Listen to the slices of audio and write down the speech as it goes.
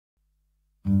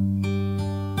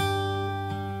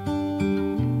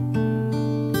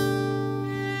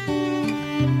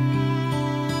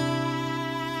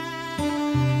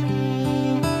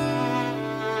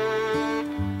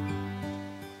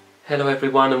Hello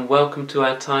everyone, and welcome to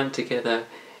our time together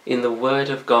in the Word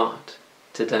of God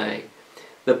today.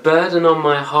 The burden on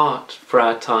my heart for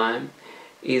our time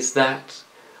is that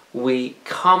we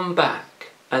come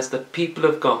back as the people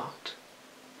of God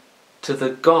to the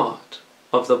God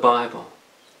of the Bible.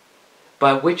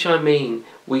 By which I mean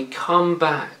we come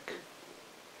back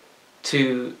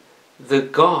to the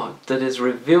God that has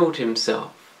revealed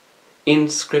himself in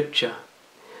Scripture,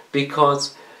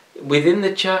 because within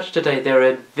the church today there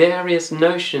are various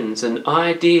notions and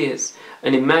ideas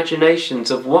and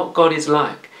imaginations of what God is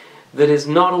like that is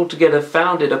not altogether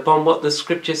founded upon what the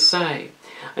Scriptures say.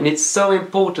 And it's so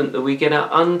important that we get our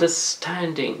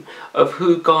understanding of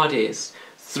who God is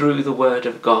through the Word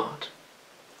of God.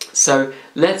 So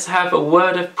let's have a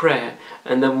word of prayer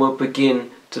and then we'll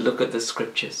begin to look at the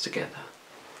Scriptures together.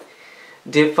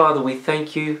 Dear Father, we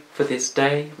thank you for this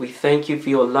day. We thank you for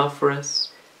your love for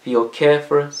us, for your care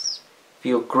for us, for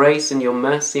your grace and your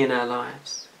mercy in our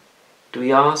lives. Do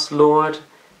we ask, Lord,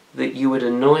 that you would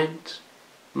anoint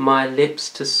my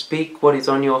lips to speak what is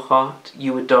on your heart,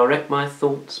 you would direct my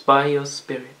thoughts by your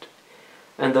Spirit,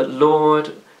 and that,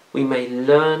 Lord, we may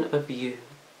learn of you.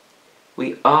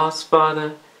 We ask,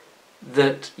 Father,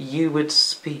 that you would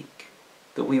speak,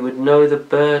 that we would know the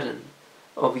burden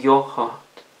of your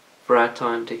heart for our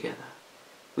time together.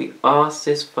 We ask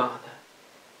this, Father,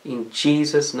 in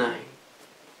Jesus' name.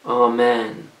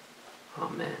 Amen.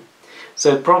 Amen.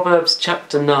 So Proverbs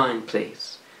chapter 9,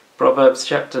 please. Proverbs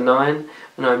chapter 9,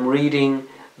 and I'm reading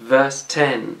verse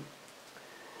 10.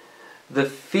 The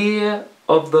fear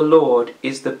of the Lord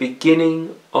is the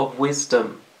beginning of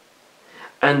wisdom,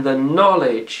 and the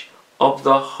knowledge of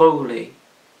the holy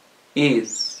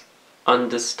is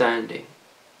understanding.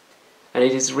 And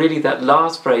it is really that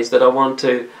last phrase that I want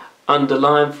to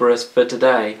underline for us for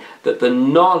today, that the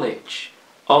knowledge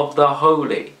of the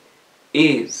holy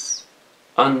is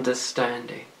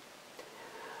understanding.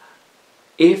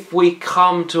 If we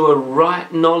come to a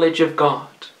right knowledge of God,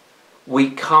 we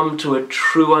come to a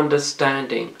true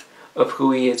understanding of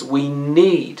who he is. We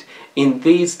need, in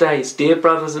these days, dear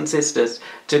brothers and sisters,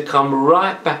 to come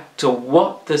right back to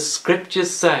what the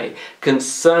Scriptures say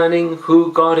concerning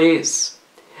who God is.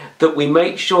 That we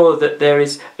make sure that there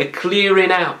is a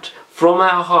clearing out from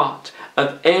our heart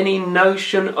of any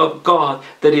notion of God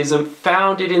that isn't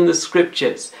founded in the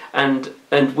Scriptures. And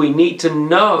we need to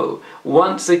know,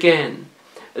 once again,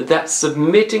 that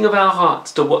submitting of our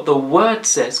hearts to what the Word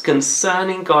says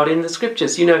concerning God in the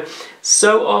Scriptures. You know,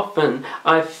 so often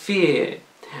I fear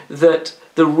that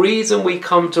the reason we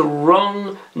come to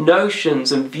wrong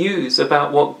notions and views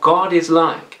about what God is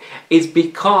like is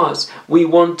because we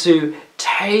want to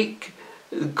take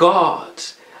God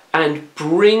and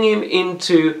bring him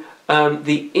into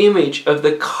the image of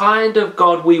the kind of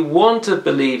God we want to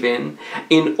believe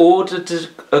in order to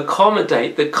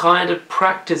accommodate the kind of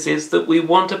practices that we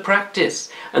want to practice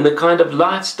and the kind of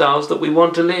lifestyles that we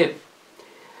want to live.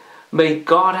 May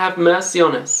God have mercy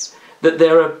on us, that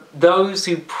there are those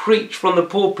who preach from the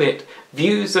pulpit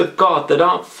views of God that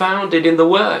aren't founded in the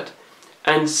Word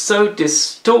and so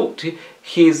distort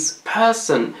his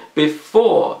person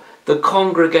before the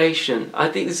congregation. I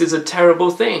think this is a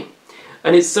terrible thing.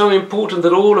 And it's so important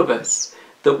that all of us,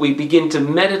 that we begin to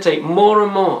meditate more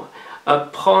and more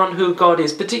upon who God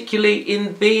is, particularly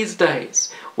in these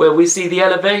days where we see the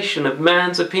elevation of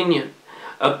man's opinion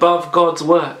above God's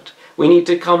word. We need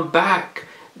to come back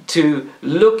to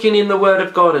looking in the Word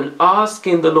of God and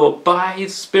asking the Lord by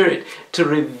his Spirit to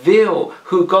reveal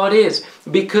who God is,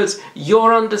 because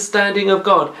your understanding of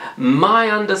God, my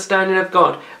understanding of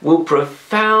God, will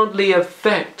profoundly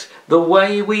affect the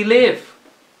way we live.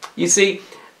 You see,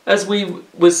 as we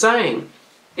were saying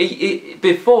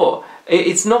before,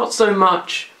 it's not so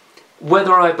much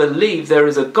whether I believe there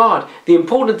is a God. The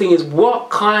important thing is, what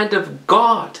kind of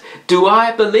God do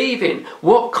I believe in?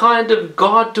 What kind of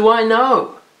God do I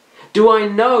know? Do I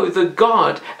know the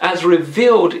God as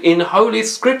revealed in Holy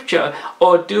Scripture,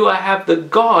 or do I have the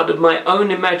God of my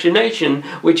own imagination,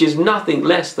 which is nothing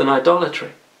less than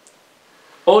idolatry?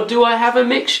 Or do I have a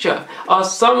mixture? Are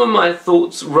some of my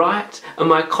thoughts right and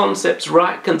my concepts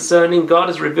right concerning God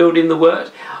as revealed in the Word?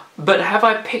 But have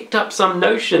I picked up some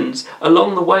notions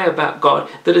along the way about God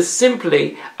that are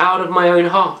simply out of my own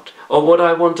heart, or what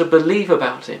I want to believe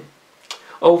about him?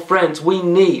 Oh friends, we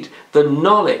need the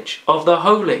knowledge of the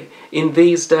holy in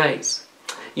these days.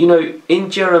 You know,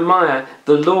 in Jeremiah,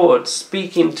 the Lord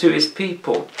speaking to his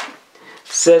people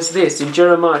says this in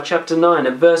Jeremiah chapter 9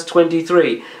 and verse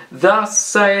 23. Thus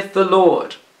saith the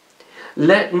Lord,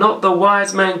 let not the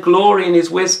wise man glory in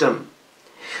his wisdom,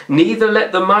 neither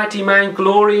let the mighty man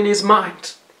glory in his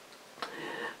might,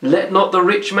 Let not the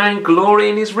rich man glory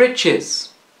in his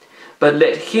riches, but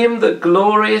let him that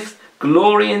glorieth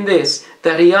glory in this,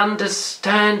 that he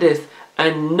understandeth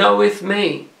and knoweth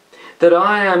me, that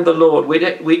I am the Lord,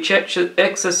 which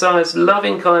exercise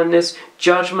loving kindness,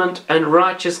 judgment, and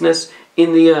righteousness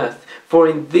in the earth. For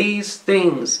in these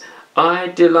things I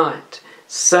delight,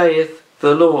 saith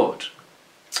the Lord.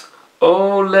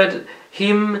 Oh, let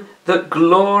him that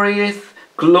glorieth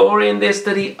glory in this,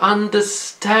 that he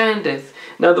understandeth.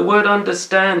 Now the word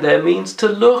understand there means to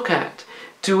look at,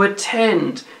 to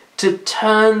attend, to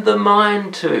turn the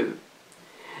mind to.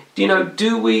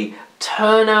 Do we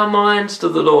turn our minds to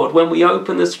the Lord when we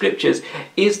open the scriptures?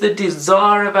 Is the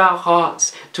desire of our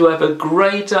hearts to have a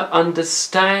greater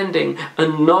understanding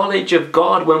and knowledge of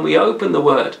God when we open the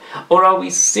word? Or are we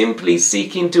simply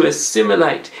seeking to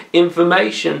assimilate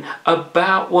information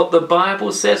about what the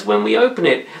Bible says when we open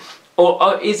it?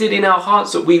 Or is it in our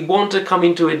hearts that we want to come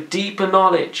into a deeper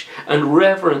knowledge and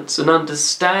reverence and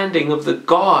understanding of the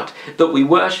God that we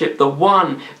worship, the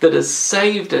one that has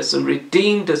saved us and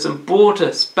redeemed us and brought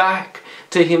us back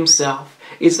to himself?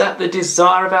 Is that the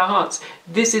desire of our hearts?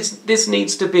 This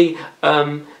needs to be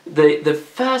the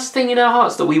first thing in our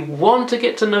hearts, that we want to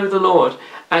get to know the Lord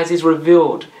as is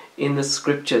revealed in the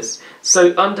scriptures.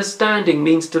 So understanding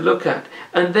means to look at,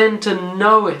 and then to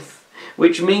knoweth,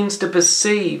 which means to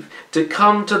perceive, to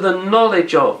come to the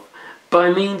knowledge of, by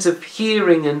means of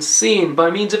hearing and seeing, by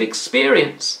means of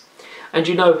experience. And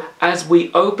as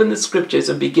we open the scriptures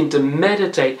and begin to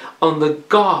meditate on the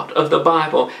God of the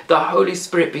Bible, the Holy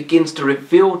Spirit begins to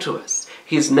reveal to us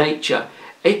his nature.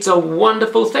 It's a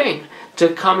wonderful thing to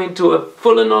come into a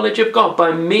fuller knowledge of God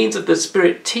by means of the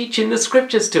Spirit teaching the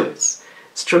scriptures to us.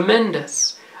 It's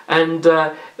tremendous. And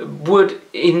would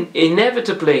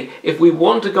inevitably, if we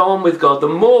want to go on with God, the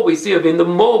more we see of him, the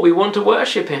more we want to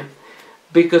worship him,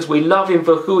 because we love him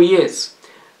for who he is,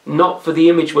 not for the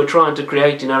image we're trying to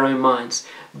create in our own minds.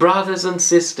 Brothers and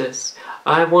sisters,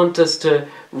 I want us to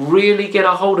really get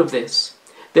a hold of this.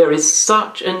 There is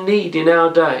such a need in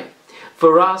our day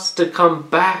for us to come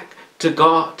back to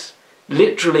God,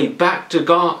 literally back to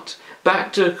God,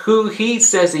 back to who he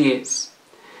says he is.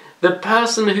 The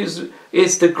person who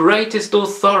is the greatest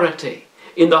authority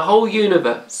in the whole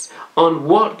universe on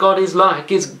what God is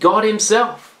like is God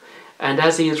himself. And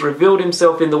as he has revealed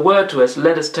himself in the word to us,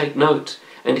 let us take note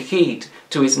and heed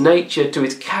to his nature, to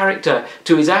his character,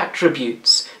 to his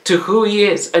attributes, to who he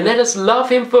is. And let us love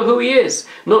him for who he is,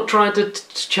 not trying to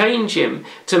change him,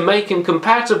 to make him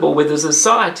compatible with a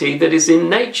society that is in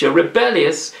nature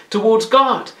rebellious towards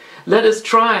God. Let us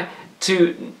try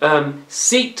to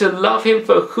seek to love him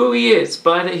for who he is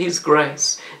by his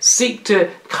grace. Seek to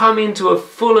come into a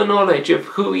fuller knowledge of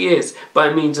who he is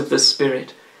by means of the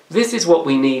Spirit. This is what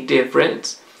we need, dear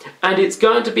friends. And it's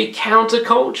going to be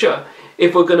counterculture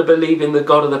if we're going to believe in the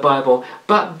God of the Bible.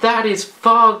 But that is is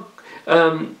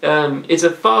a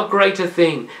far greater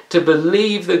thing to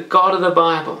believe the God of the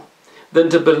Bible than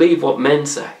to believe what men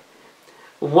say.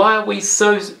 Why are we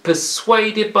so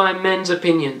persuaded by men's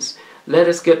opinions? Let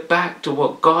us get back to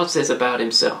what God says about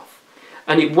himself.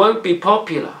 And it won't be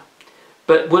popular,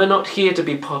 but we're not here to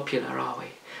be popular, are we?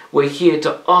 We're here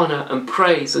to honor and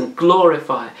praise and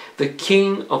glorify the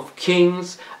King of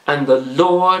Kings and the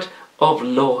Lord of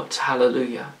Lords.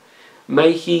 Hallelujah.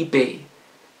 May he be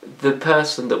the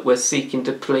person that we're seeking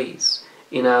to please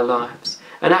in our lives.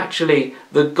 And actually,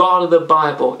 the God of the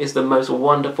Bible is the most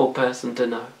wonderful person to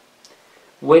know.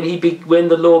 When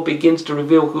the Lord begins to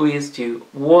reveal who he is to you,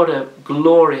 what a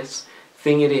glorious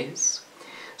thing it is.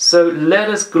 So let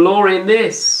us glory in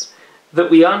this, that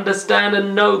we understand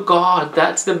and know God.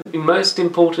 That's the most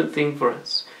important thing for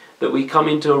us, that we come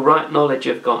into a right knowledge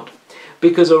of God.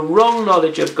 Because a wrong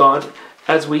knowledge of God,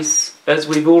 as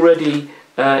we've already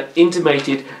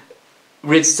intimated,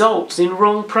 results in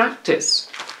wrong practice.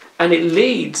 And it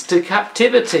leads to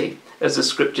captivity, as the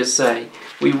scriptures say.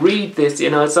 We read this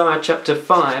in Isaiah chapter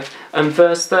 5 and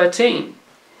verse 13.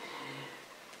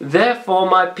 Therefore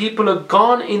my people are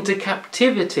gone into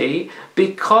captivity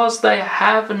because they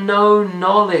have no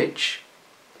knowledge.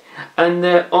 And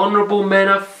their honourable men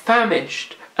are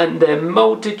famished, and their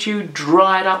multitude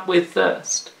dried up with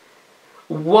thirst.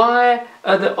 Why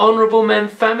are the honourable men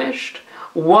famished?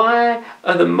 Why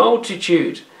are the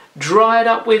multitude dried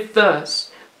up with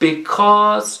thirst?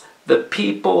 Because the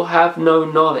people have no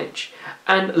knowledge.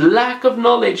 And lack of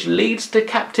knowledge leads to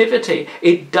captivity.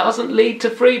 It doesn't lead to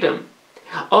freedom.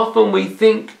 Often we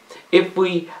think if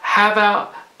we have our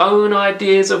own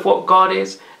ideas of what God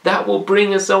is, that will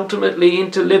bring us ultimately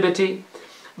into liberty.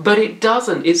 But it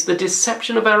doesn't. It's the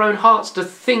deception of our own hearts to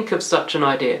think of such an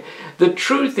idea. The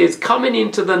truth is, coming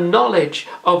into the knowledge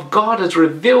of God as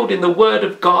revealed in the Word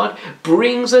of God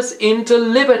brings us into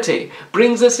liberty,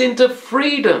 brings us into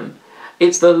freedom.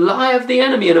 It's the lie of the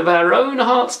enemy and of our own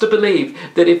hearts to believe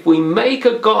that if we make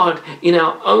a God in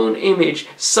our own image,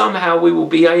 somehow we will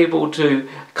be able to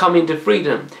come into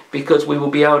freedom because we will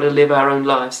be able to live our own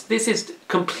lives. This is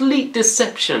complete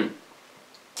deception.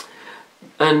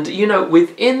 And, you know,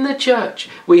 within the church,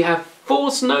 we have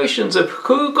false notions of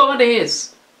who God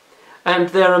is. And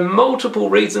there are multiple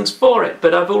reasons for it,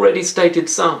 but I've already stated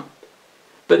some.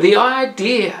 But the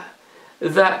idea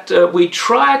that we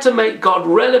try to make God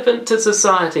relevant to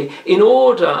society in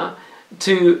order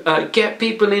to get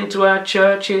people into our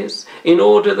churches, in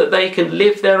order that they can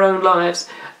live their own lives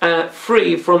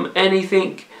free from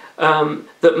anything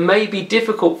that may be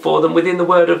difficult for them within the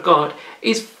Word of God,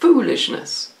 is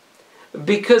foolishness.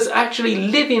 Because actually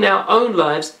living our own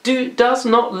lives does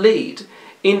not lead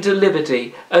into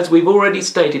liberty. As we've already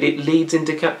stated, it leads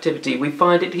into captivity. We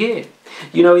find it here.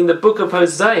 You know, in the book of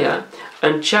Hosea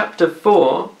and chapter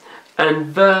 4 and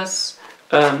verse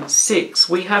 6,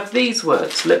 we have these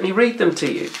words. Let me read them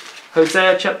to you.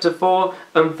 Hosea chapter 4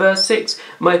 and verse 6.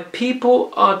 My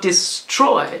people are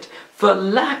destroyed for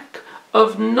lack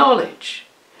of knowledge.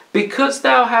 Because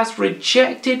thou hast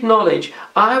rejected knowledge,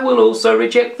 I will also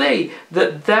reject thee,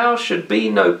 that thou should be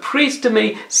no priest to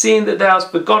me, seeing that thou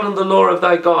hast forgotten the law of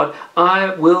thy God.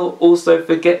 I will also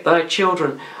forget thy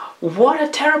children. What a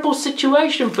terrible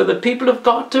situation for the people of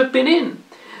God to have been in.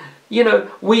 You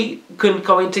know, we can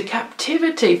go into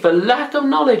captivity for lack of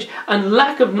knowledge, and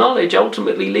lack of knowledge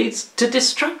ultimately leads to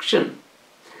destruction.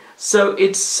 So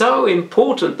it's so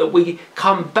important that we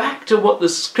come back to what the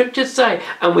scriptures say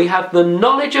and we have the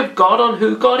knowledge of God on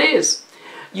who God is.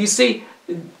 You see,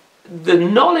 the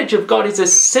knowledge of God is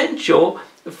essential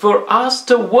for us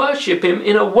to worship Him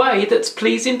in a way that's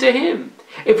pleasing to Him.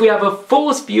 If we have a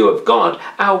false view of God,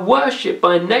 our worship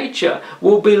by nature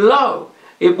will be low.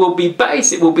 It will be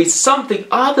base. It will be something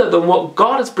other than what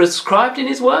God has prescribed in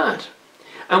His Word.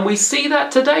 And we see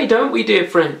that today, don't we, dear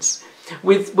friends?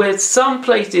 With some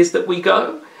places that we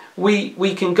go,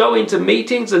 we can go into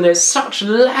meetings and there's such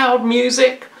loud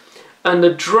music and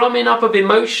the drumming up of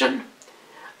emotion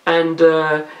and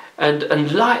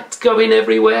lights going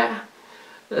everywhere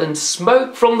and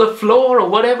smoke from the floor or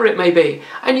whatever it may be,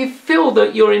 and you feel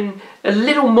that you're in a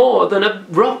little more than a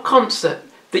rock concert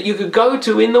that you could go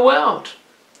to in the world.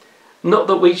 Not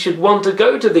that we should want to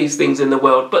go to these things in the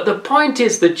world, but the point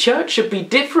is the church should be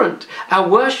different. Our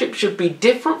worship should be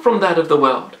different from that of the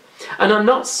world. And I'm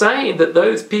not saying that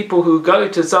those people who go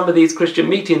to some of these Christian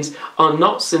meetings are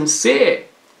not sincere.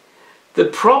 The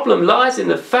problem lies in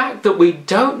the fact that we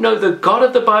don't know the God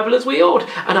of the Bible as we ought.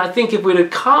 And I think if we were to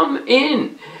come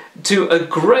in to a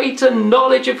greater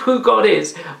knowledge of who God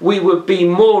is, we would be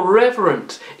more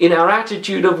reverent in our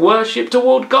attitude of worship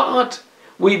toward God.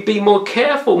 We'd be more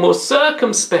careful, more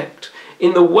circumspect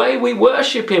in the way we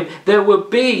worship Him. There would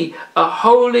be a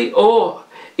holy awe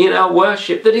in our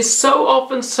worship that is so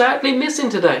often sadly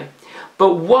missing today.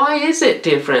 But why is it,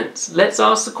 dear friends? Let's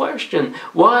ask the question.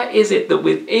 Why is it that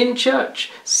within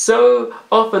church so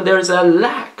often there is a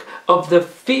lack of the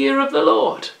fear of the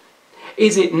Lord?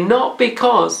 Is it not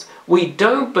because we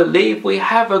don't believe we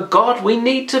have a God we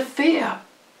need to fear?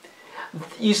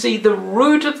 You see, the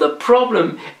root of the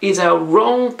problem is our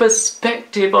wrong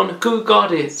perspective on who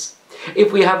God is.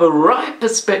 If we have a right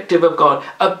perspective of God,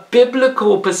 a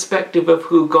biblical perspective of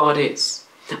who God is,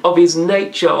 of His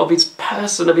nature, of His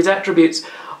person, of His attributes,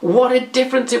 what a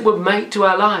difference it would make to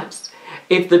our lives.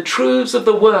 If the truths of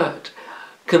the Word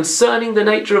concerning the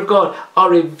nature of God are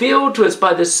revealed to us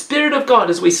by the Spirit of God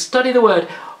as we study the Word,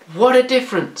 what a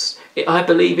difference I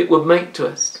believe it would make to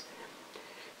us.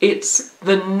 It's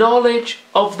the knowledge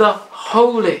of the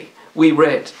holy, we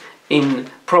read in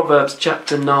Proverbs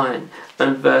chapter 9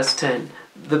 and verse 10.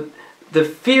 The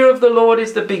fear of the Lord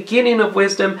is the beginning of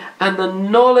wisdom, and the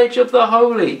knowledge of the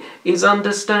holy is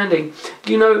understanding.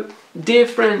 You know, dear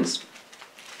friends,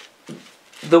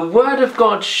 the Word of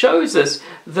God shows us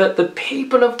that the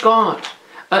people of God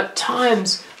at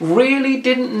times really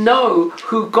didn't know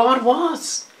who God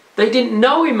was. They didn't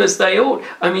know Him as they ought.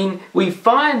 I mean, we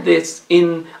find this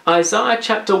in Isaiah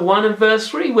chapter 1 and verse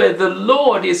 3, where the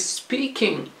Lord is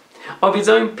speaking of His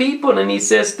own people, and He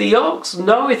says, the ox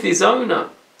knoweth his owner,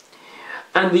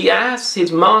 and the ass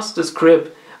his master's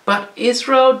crib, but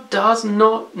Israel does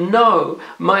not know,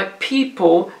 my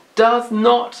people doth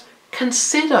not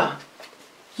consider.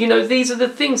 You know, these are the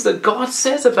things that God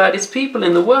says about His people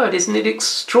in the Word. Isn't it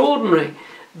extraordinary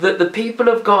that the people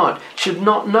of God should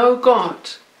not know God?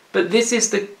 But this is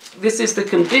the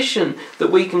condition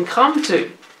that we can come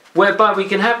to, whereby we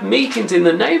can have meetings in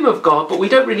the name of God, but we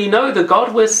don't really know the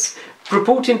God we're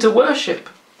purporting to worship.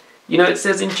 You know, it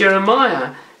says in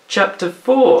Jeremiah chapter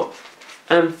 4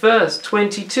 and verse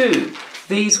 22,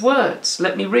 these words.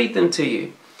 Let me read them to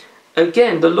you.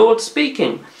 Again, the Lord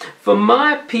speaking. For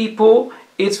my people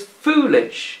is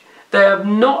foolish. They have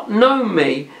not known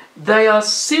me. They are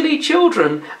silly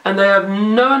children, and they have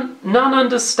none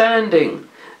understanding.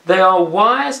 They are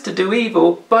wise to do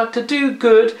evil, but to do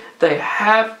good they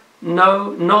have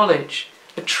no knowledge.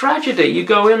 A tragedy. You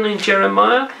go in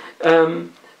Jeremiah,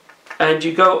 and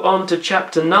you go on to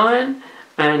chapter 9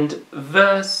 and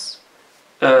verse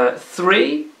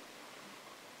 3.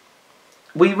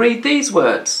 We read these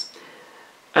words.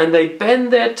 And they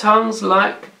bend their tongues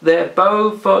like their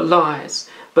bow for lies,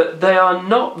 but they are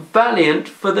not valiant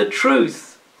for the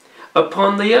truth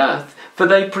upon the earth. For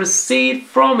they proceed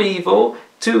from evil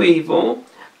to evil,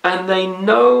 and they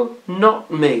know not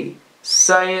me,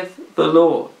 saith the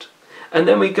Lord. And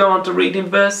then we go on to read in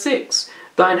verse 6.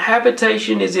 Thine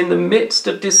habitation is in the midst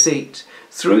of deceit.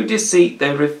 Through deceit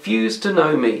they refuse to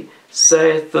know me,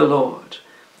 saith the Lord.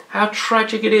 How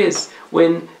tragic it is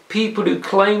when people who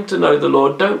claim to know the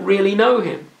Lord don't really know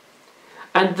him.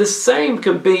 And the same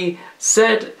can be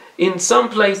said in some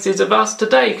places of us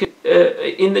today,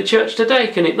 in the church today,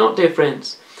 can it not, dear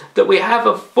friends? That we have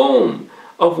a form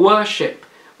of worship.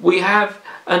 We have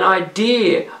an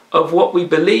idea of what we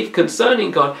believe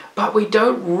concerning God, but we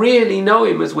don't really know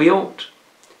him as we ought.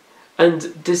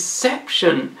 And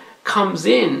deception comes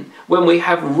in when we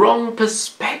have wrong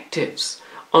perspectives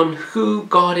on who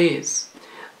God is.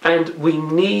 And we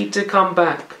need to come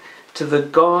back to the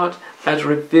God as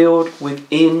revealed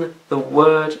within the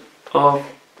Word of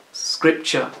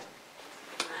Scripture.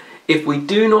 If we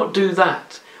do not do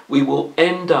that, we will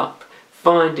end up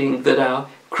finding that our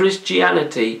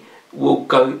Christianity will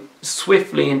go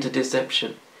swiftly into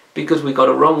deception because we got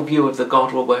a wrong view of the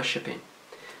God we're worshipping.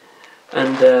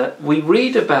 And we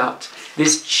read about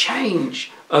this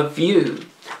change of view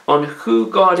on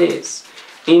who God is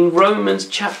in Romans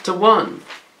chapter 1.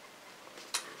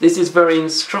 This is very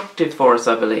instructive for us,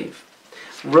 I believe.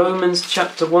 Romans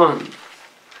chapter 1.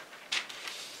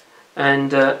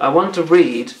 And I want to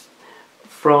read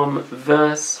from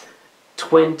verse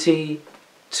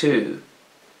 22.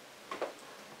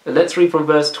 Let's read from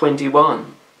verse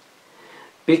 21.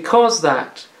 Because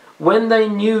that, when they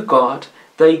knew God,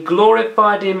 they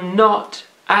glorified him not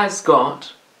as God.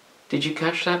 Did you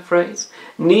catch that phrase?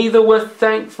 Neither were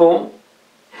thankful,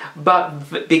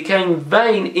 but became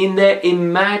vain in their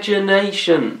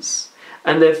imaginations,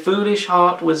 and their foolish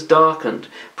heart was darkened.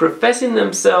 Professing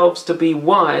themselves to be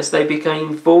wise, they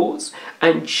became fools,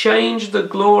 and changed the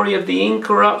glory of the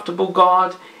incorruptible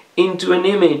God into an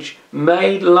image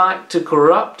made like to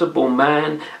corruptible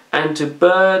man, and to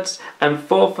birds, and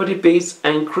four-footed beasts,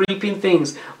 and creeping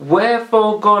things.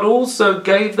 Wherefore God also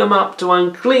gave them up to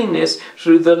uncleanness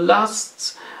through the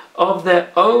lusts of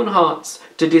their own hearts,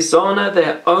 to dishonour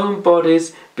their own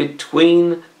bodies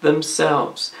between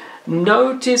themselves.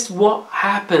 Notice what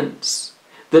happens.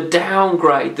 The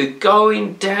downgrade, the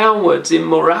going downwards in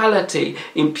morality,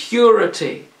 in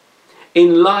purity,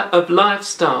 of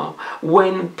lifestyle,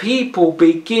 when people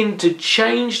begin to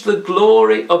change the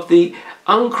glory of the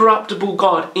uncorruptible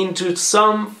God into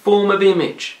some form of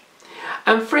image.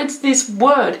 And friends, this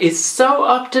word is so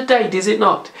up to date, is it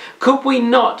not? Could we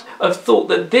not have thought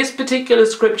that this particular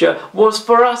scripture was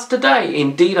for us today?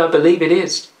 Indeed, I believe it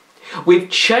is. We've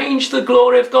changed the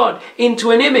glory of God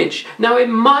into an image. Now, it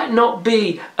might not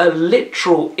be a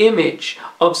literal image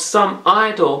of some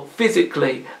idol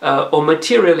physically or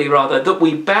materially rather that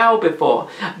we bow before,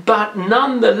 but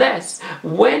nonetheless,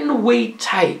 when we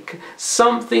take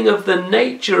something of the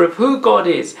nature of who God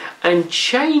is and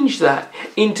change that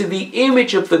into the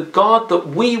image of the God that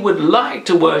we would like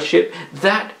to worship,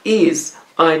 that is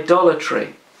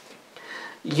idolatry.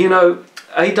 You know,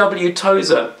 A.W.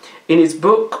 Tozer, in his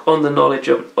book on the knowledge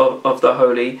of the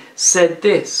holy, said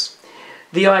this: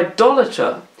 the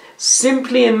idolater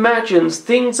simply imagines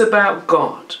things about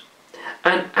God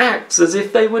and acts as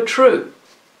if they were true.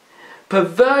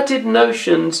 Perverted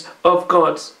notions of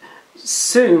God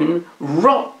soon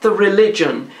rot the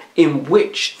religion in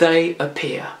which they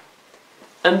appear.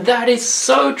 And that is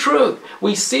so true.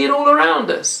 We see it all around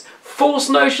us. False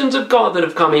notions of God that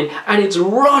have come in, and it's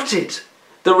rotted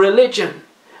the religion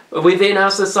within our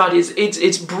societies.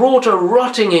 It's brought a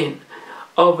rotting in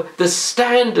of the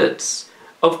standards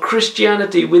of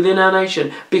Christianity within our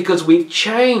nation, because we've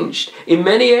changed in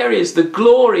many areas the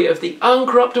glory of the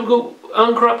uncorruptible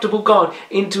uncorruptible God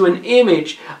into an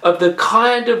image of the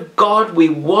kind of God we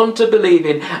want to believe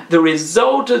in, the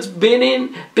result has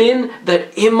been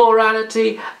that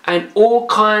immorality and all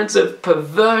kinds of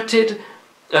perverted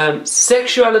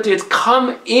sexuality has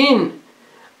come in.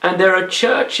 And there are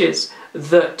churches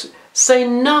that say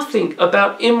nothing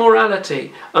about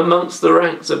immorality amongst the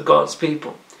ranks of God's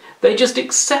people. They just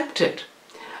accept it.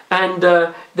 And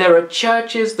there are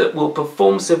churches that will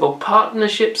perform civil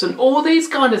partnerships and all these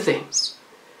kind of things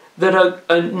that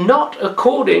are not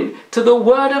according to the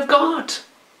Word of God.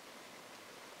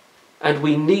 And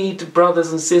we need,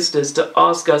 brothers and sisters, to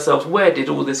ask ourselves, where did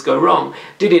all this go wrong?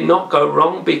 Did it not go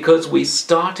wrong because we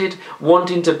started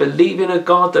wanting to believe in a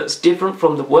God that's different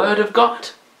from the Word of God?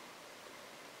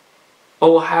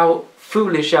 Or how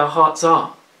foolish our hearts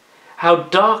are, how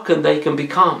darkened they can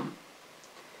become,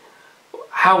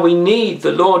 how we need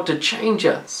the Lord to change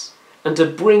us and to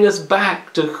bring us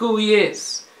back to who He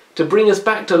is, to bring us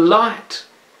back to light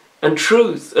and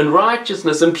truth and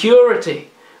righteousness and purity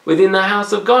within the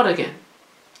house of God again.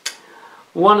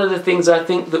 One of the things I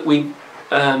think that we've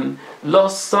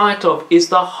lost sight of is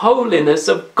the holiness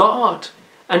of God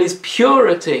and His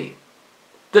purity,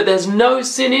 that there's no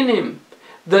sin in Him,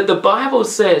 that the Bible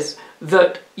says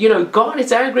that, you know, God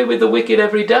is angry with the wicked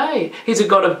every day. He's a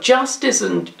God of justice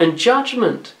and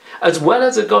judgment, as well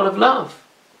as a God of love.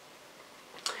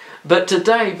 But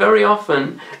today, very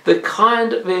often, the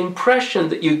kind of impression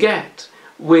that you get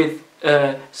with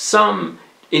some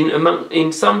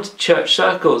in some church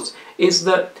circles is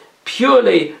that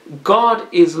purely God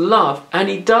is love and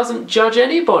He doesn't judge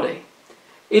anybody.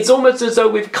 It's almost as though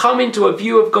we've come into a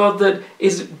view of God that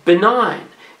is benign.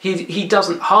 He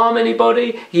doesn't harm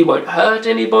anybody, He won't hurt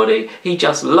anybody, He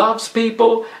just loves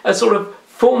people, a sort of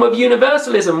form of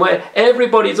universalism where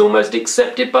everybody's almost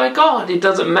accepted by God. It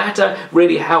doesn't matter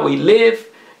really how we live,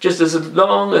 just as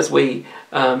long as we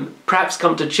perhaps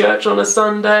come to church on a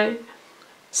Sunday,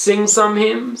 sing some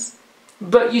hymns.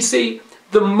 But you see,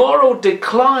 the moral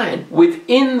decline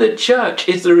within the church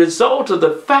is the result of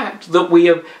the fact that we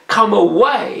have come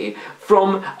away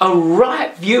from a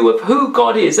right view of who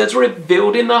God is as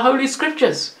revealed in the Holy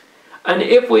Scriptures. And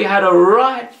if we had a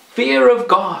right fear of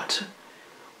God,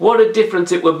 what a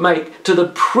difference it would make to the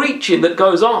preaching that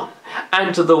goes on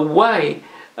and to the way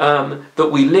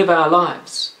that we live our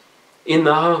lives in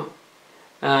the home.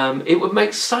 It would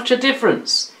make such a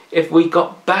difference if we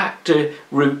got back to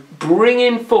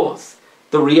bringing forth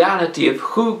the reality of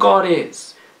who God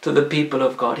is to the people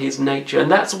of God, His nature.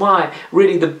 And that's why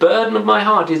really the burden of my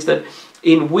heart is that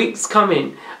in weeks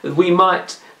coming we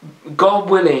might, God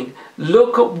willing,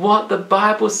 look at what the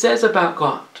Bible says about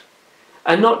God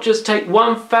and not just take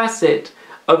one facet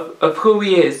of who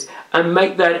He is and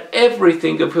make that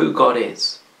everything of who God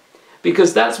is.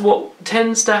 Because that's what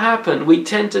tends to happen. We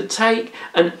tend to take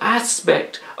an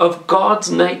aspect of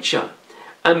God's nature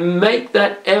and make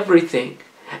that everything,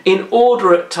 in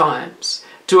order at times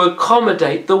to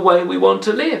accommodate the way we want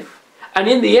to live. And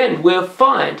in the end we'll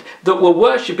find that we're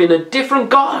worshipping a different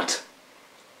God.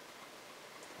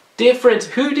 Dear friends,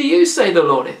 who do you say the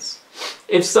Lord is?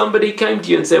 If somebody came to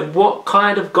you and said, what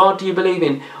kind of God do you believe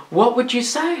in? What would you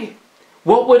say?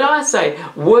 What would I say?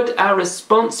 Would our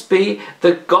response be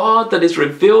the God that is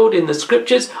revealed in the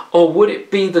Scriptures, or would it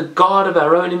be the God of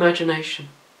our own imagination,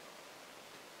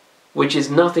 which is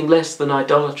nothing less than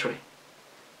idolatry?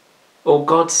 Oh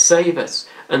God, save us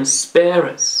and spare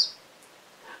us.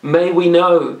 May we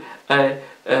know an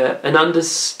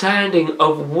understanding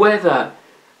of whether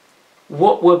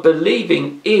what we're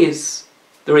believing is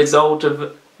the result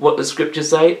of what the Scriptures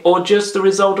say or just the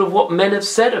result of what men have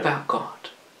said about God.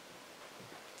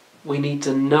 We need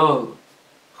to know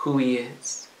who He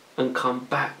is and come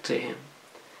back to Him.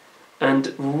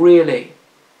 And really,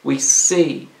 we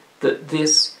see that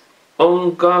this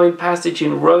ongoing passage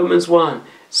in Romans 1,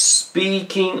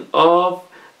 speaking of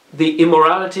the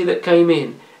immorality that came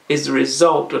in, is the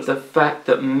result of the fact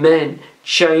that men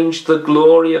changed the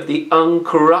glory of the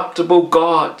uncorruptible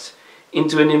God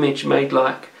into an image made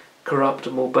like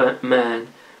corruptible man.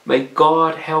 May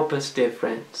God help us, dear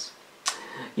friends.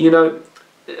 You know,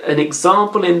 an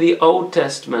example in the Old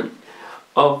Testament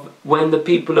of when the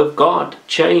people of God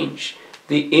change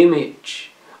the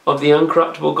image of the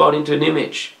uncorruptible God into an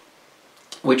image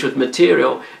which was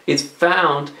material is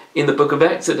found in the book of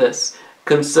Exodus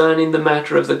concerning the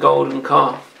matter of the golden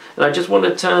calf. And I just want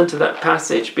to turn to that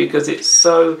passage because it's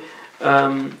so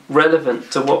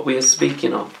relevant to what we are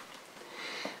speaking of.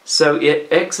 So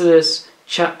Exodus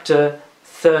chapter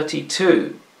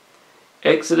 32.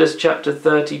 Exodus chapter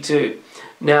 32.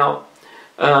 Now,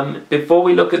 before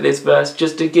we look at this verse,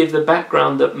 just to give the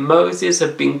background that Moses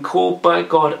had been called by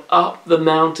God up the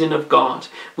mountain of God.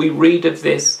 We read of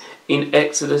this in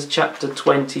Exodus chapter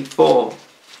 24.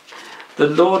 The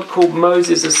Lord called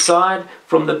Moses aside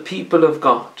from the people of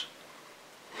God.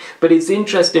 But it's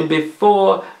interesting,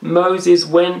 before Moses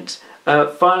went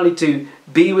finally to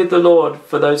be with the Lord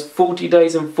for those 40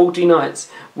 days and 40 nights,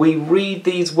 we read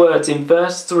these words in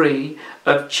verse 3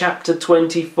 of chapter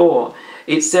 24.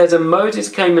 It says, "And Moses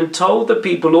came and told the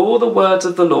people all the words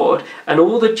of the Lord and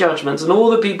all the judgments, and all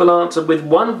the people answered with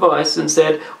one voice and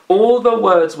said, all the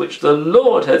words which the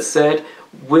Lord has said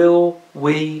will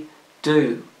we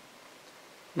do."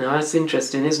 Now that's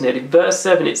interesting, isn't it? In verse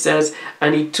 7 it says,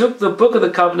 "And he took the book of the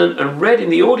covenant and read in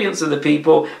the audience of the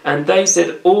people, and they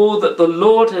said, all that the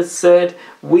Lord has said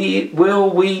we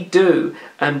do,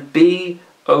 and be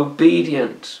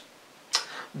obedient."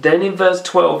 Then in verse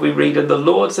 12 we read, "And the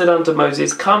Lord said unto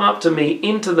Moses, Come up to me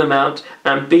into the mount,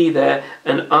 and be there,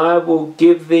 and I will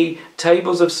give thee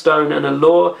tables of stone, and a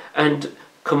law and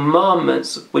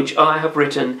commandments which I have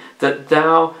written, that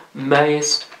thou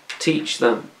mayest teach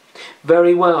them."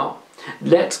 Very well.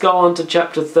 Let's go on to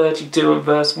chapter 32 and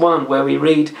verse 1, where we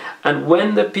read, "And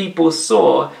when the people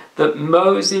saw that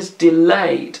Moses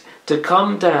delayed to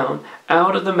come down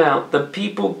out of the mount, the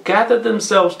people gathered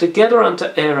themselves together unto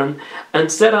Aaron,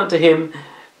 and said unto him,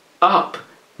 Up,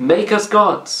 make us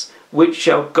gods, which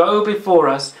shall go before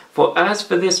us. For as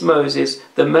for this Moses,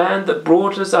 the man that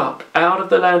brought us up out of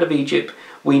the land of Egypt,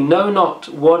 we know not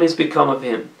what is become of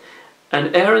him.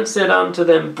 And Aaron said unto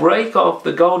them, Break off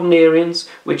the golden earrings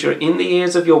which are in the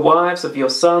ears of your wives, of your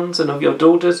sons, and of your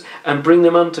daughters, and bring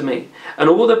them unto me. And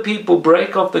all the people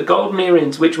brake off the golden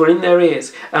earrings which were in their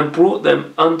ears, and brought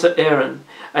them unto Aaron.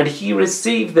 And he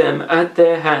received them at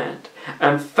their hand,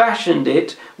 and fashioned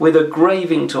it with a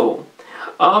graving tool,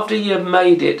 after he had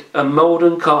made it a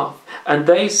molten calf. And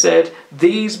they said,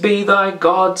 These be thy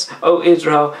gods, O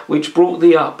Israel, which brought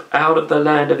thee up out of the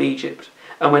land of Egypt.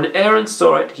 And when Aaron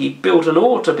saw it, he built an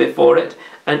altar before it,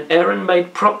 and Aaron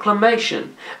made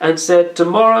proclamation, and said,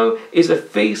 Tomorrow is a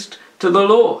feast to the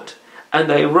Lord. And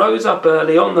they rose up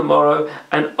early on the morrow,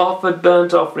 and offered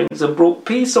burnt offerings, and brought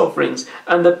peace offerings.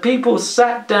 And the people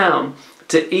sat down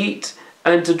to eat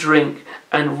and to drink,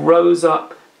 and rose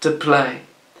up to play.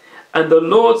 And the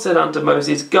Lord said unto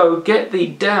Moses, Go, get thee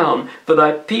down, for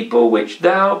thy people which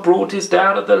thou broughtest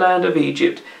out of the land of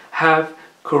Egypt have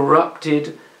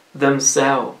corrupted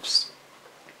themselves.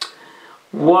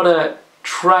 What a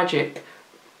tragic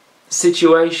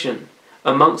situation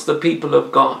amongst the people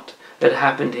of God that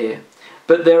happened here.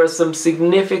 But there are some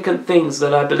significant things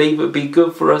that I believe would be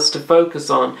good for us to focus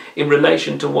on in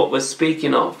relation to what we're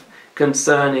speaking of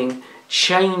concerning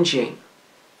changing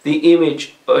the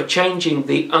image, or changing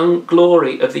the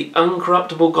glory of the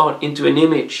uncorruptible God into an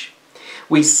image.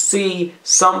 We see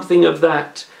something of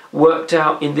that worked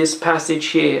out in this passage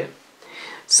here.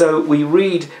 So we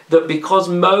read that because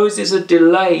Moses had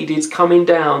delayed his coming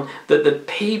down, that the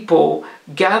people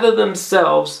gather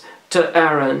themselves to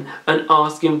Aaron and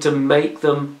ask him to make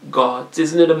them gods.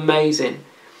 Isn't it amazing?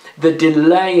 The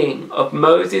delaying of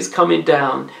Moses coming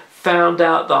down found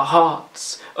out the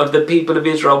hearts of the people of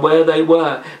Israel, where they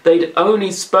were. They'd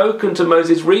only spoken to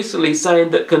Moses recently,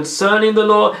 saying that concerning the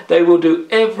law, they will do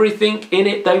everything in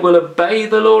it. They will obey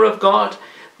the law of God.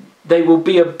 They will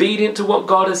be obedient to what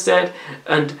God has said.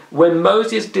 And when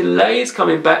Moses delays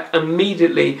coming back,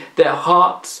 immediately their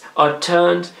hearts are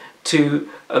turned to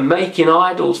making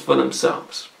idols for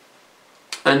themselves.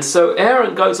 And so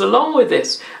Aaron goes along with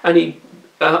this, and he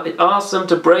asks them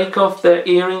to break off their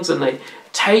earrings, and they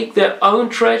take their own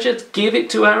treasures, give it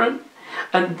to Aaron.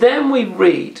 And then we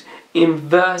read in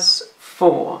verse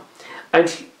 4,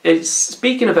 and it's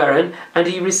speaking of Aaron, and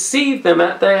he received them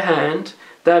at their hand,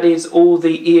 that is, all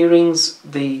the earrings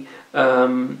that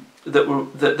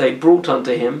they brought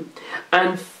unto him,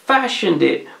 and fashioned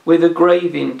it with a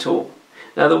graving tool.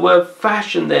 Now the word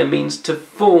fashion there means to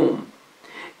form.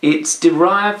 It's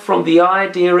derived from the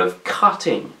idea of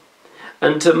cutting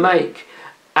and to make.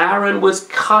 Aaron was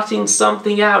cutting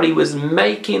something out. He was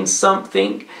making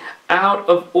something out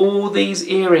of all these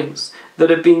earrings that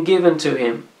had been given to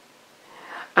him.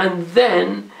 And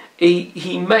then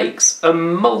he makes a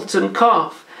molten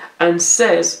calf and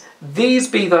says, These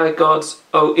be thy gods,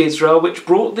 O Israel, which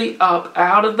brought thee up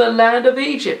out of the land of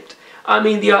Egypt. I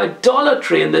mean, the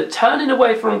idolatry and the turning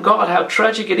away from God, how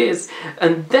tragic it is.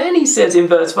 And then he says in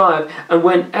verse 5, And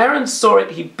when Aaron saw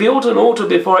it, he built an altar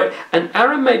before it, and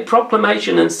Aaron made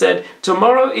proclamation and said,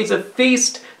 Tomorrow is a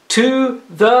feast to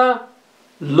the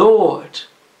Lord.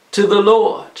 To the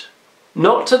Lord.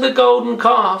 Not to the golden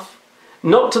calf,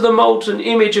 not to the molten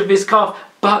image of his calf,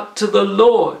 but to the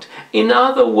Lord. In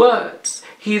other words,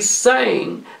 he's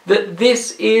saying that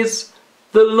this is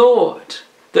the Lord,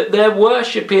 that they're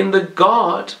worshipping the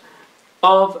God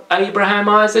of Abraham,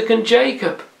 Isaac and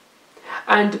Jacob.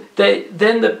 And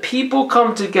then the people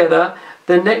come together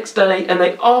the next day and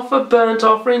they offer burnt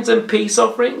offerings and peace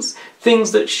offerings,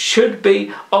 things that should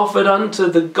be offered unto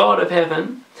the God of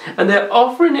heaven. And they're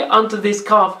offering it unto this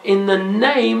calf in the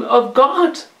name of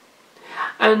God.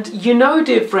 And you know,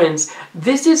 dear friends,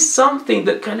 this is something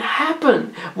that can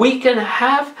happen. We can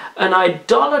have an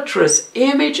idolatrous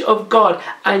image of God,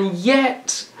 and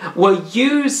yet we're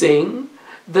using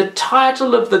the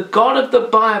title of the God of the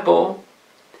Bible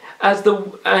as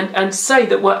and say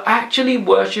that we're actually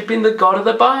worshipping the God of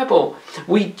the Bible.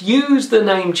 We use the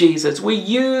name Jesus, we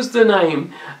use the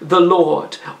name the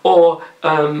Lord, or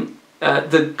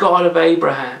the God of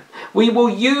Abraham. We will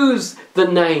use the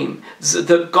name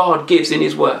that God gives in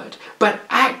his word, but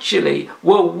actually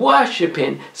we're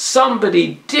worshipping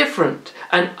somebody different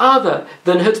and other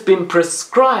than has been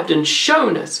prescribed and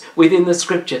shown us within the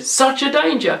scriptures. Such a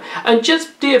danger. And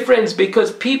just, dear friends,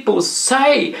 because people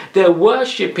say they're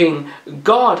worshipping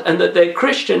God and that they're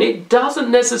Christian, it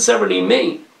doesn't necessarily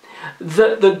mean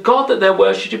that the God that they're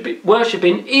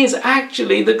worshipping is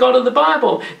actually the God of the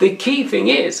Bible. The key thing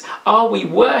is, are we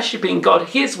worshipping God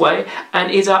his way,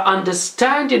 and is our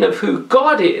understanding of who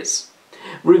God is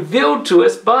revealed to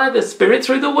us by the Spirit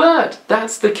through the Word?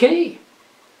 That's the key.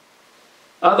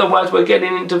 Otherwise we're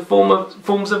getting into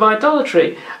forms of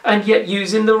idolatry, and yet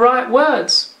using the right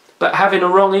words, but having a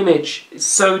wrong image. It's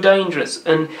so dangerous,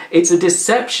 and it's a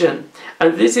deception.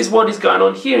 And this is what is going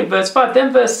on here in verse 5.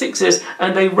 Then verse 6 says,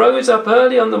 and they rose up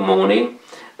early on the morning,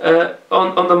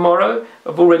 on the morrow.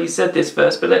 I've already said this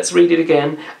verse, but let's read it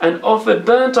again. And offered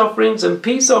burnt offerings and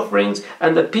peace offerings,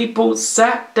 and the people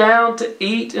sat down to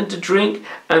eat and to drink,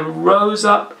 and rose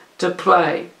up to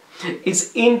play.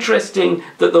 It's interesting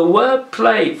that the word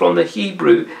play from the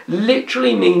Hebrew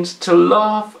literally means to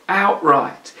laugh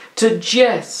outright, to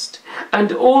jest.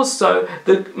 And also,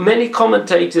 many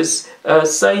commentators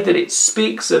say that it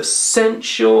speaks of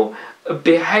sensual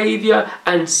behavior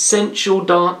and sensual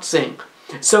dancing.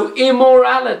 So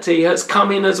immorality has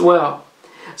come in as well.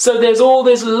 So there's all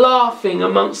this laughing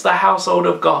amongst the household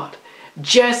of God,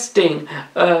 jesting,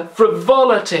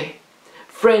 frivolity.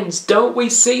 Friends, don't we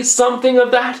see something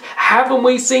of that? Haven't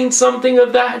we seen something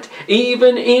of that?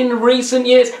 Even in recent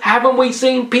years, haven't we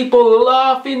seen people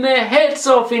laughing their heads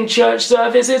off in church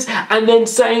services and then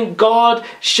saying God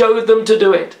showed them to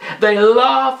do it? They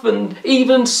laugh and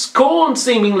even scorn,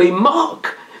 seemingly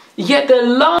mock. Yet they're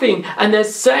laughing and they're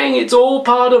saying it's all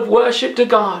part of worship to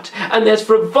God. And there's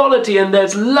frivolity and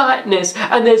there's lightness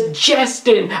and there's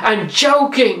jesting and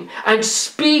joking and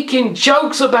speaking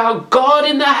jokes about God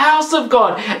in the house of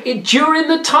God during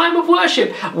the time of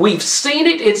worship. We've seen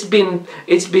it. It's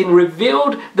been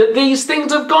revealed that these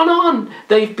things have gone on.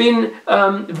 They've been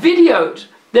videoed.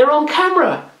 They're on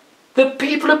camera. The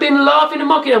people have been laughing and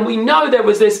mocking, and we know there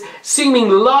was this seeming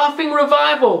laughing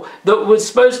revival that was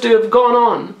supposed to have gone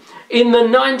on in the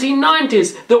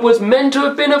 1990s that was meant to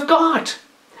have been of God.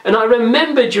 And I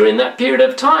remember during that period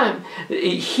of time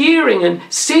hearing and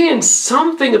seeing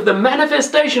something of the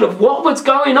manifestation of what was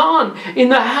going on in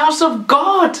the house of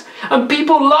God, and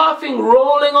people laughing,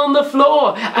 rolling on the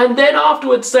floor, and then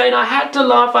afterwards saying, I had to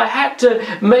laugh, I had to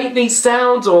make these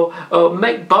sounds or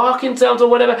make barking sounds or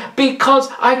whatever because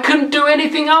I couldn't do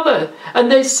anything other.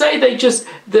 And they say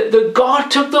the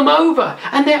God took them over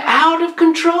and they're out of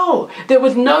control. There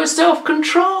was no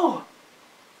self-control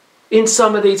in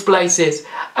some of these places.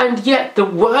 And yet the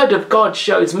word of God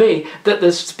shows me that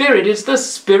the Spirit is the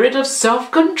spirit of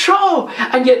self-control.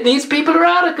 And yet these people are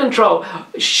out of control.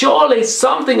 Surely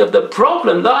something of the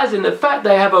problem lies in the fact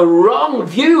they have a wrong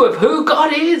view of who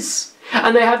God is.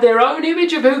 And they have their own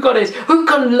image of who God is. Who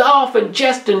can laugh and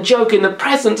jest and joke in the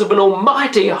presence of an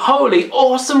almighty, holy,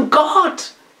 awesome God?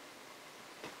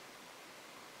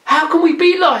 How can we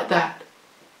be like that?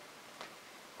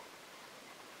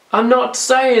 I'm not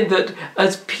saying that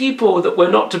as people that we're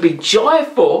not to be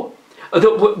joyful,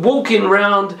 that we're walking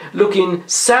around looking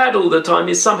sad all the time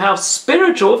is somehow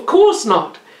spiritual. Of course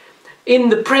not. In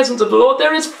the presence of the Lord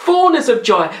there is fullness of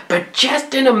joy, but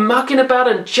jesting and mucking about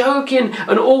and joking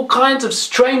and all kinds of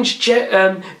strange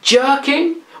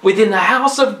jerking within the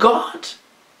house of God.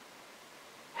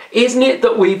 Isn't it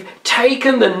that we've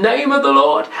taken the name of the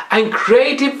Lord and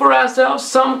created for ourselves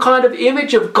some kind of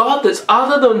image of God that's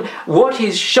other than what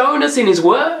He's shown us in His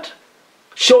Word?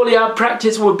 Surely our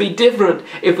practice would be different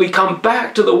if we come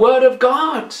back to the Word of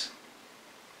God,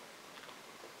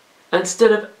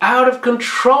 instead of out of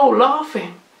control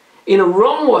laughing in a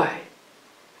wrong way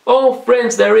Oh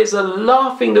friends, there is a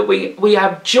laughing that we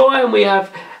have joy and we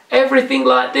have everything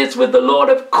like this with the Lord,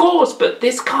 of course, but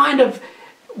this kind of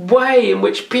way in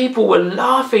which people were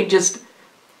laughing,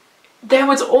 there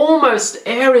was almost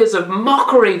areas of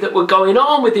mockery that were going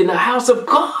on within the house of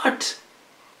God.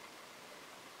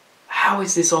 How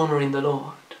is this honouring the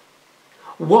Lord?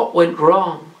 What went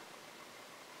wrong?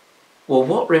 Well,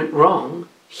 what went wrong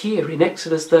here in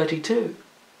Exodus 32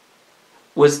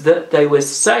 was that they were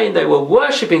saying they were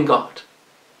worshipping God,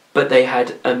 but they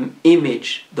had an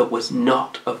image that was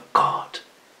not of God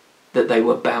that they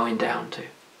were bowing down to.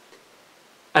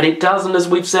 And it doesn't, as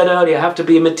we've said earlier, have to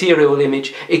be a material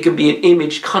image. It can be an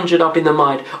image conjured up in the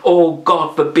mind. Oh,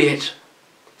 God forbid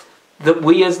that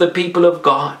we as the people of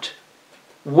God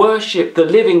worship the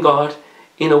living God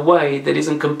in a way that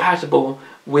isn't compatible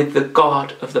with the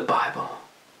God of the Bible.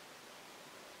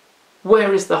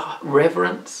 Where is the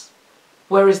reverence?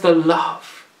 Where is the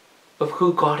love of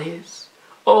who God is?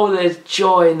 Oh, there's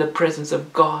joy in the presence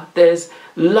of God. There's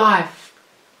life.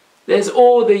 There's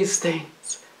all these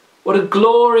things. What a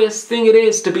glorious thing it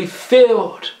is to be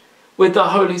filled with the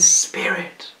Holy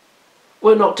Spirit.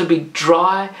 We're not to be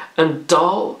dry and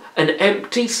dull and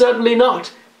empty, certainly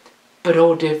not. But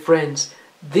oh dear friends,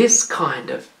 this kind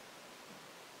of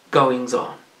goings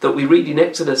on that we read in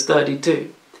Exodus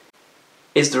 32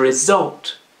 is the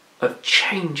result of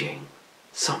changing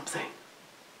something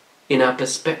in our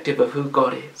perspective of who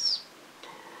God is.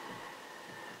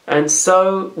 And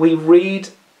so we read,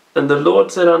 and the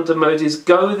Lord said unto Moses,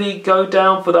 Go thee, go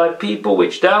down, for thy people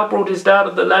which thou broughtest out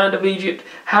of the land of Egypt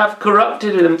have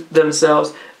corrupted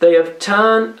themselves. They have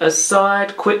turned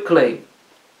aside quickly.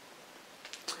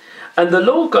 And the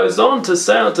Lord goes on to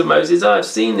say unto Moses, I have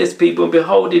seen this people, and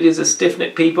behold, it is a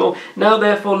stiff-necked people. Now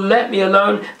therefore let me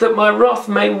alone, that my wrath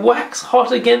may wax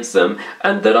hot against them,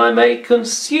 and that I may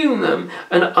consume them,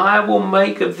 and I will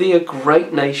make of thee a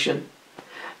great nation.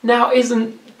 Now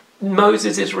isn't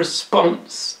Moses'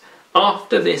 response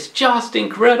after this just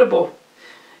incredible?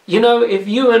 You know, if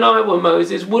you and I were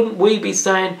Moses, wouldn't we be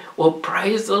saying, well,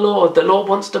 praise the Lord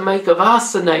wants to make of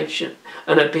us a nation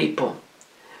and a people.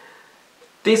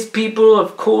 These people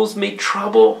have caused me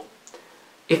trouble.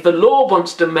 If the Lord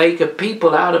wants to make a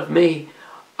people out of me,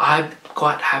 I'm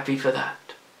quite happy for that.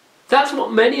 That's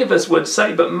what many of us would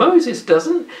say, but Moses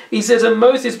doesn't. He says, and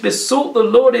Moses besought the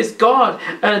Lord his God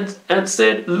and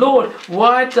said, Lord,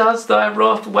 why does thy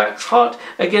wrath wax hot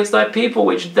against thy people,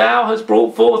 which thou hast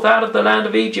brought forth out of the land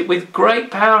of Egypt with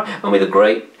great power and with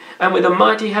a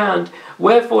mighty hand?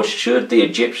 Wherefore should the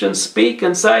Egyptians speak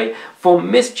and say, for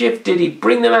mischief did he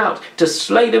bring them out, to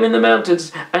slay them in the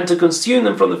mountains, and to consume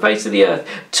them from the face of the earth?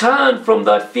 Turn from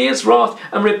thy fierce wrath,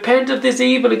 and repent of this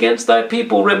evil against thy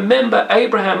people. Remember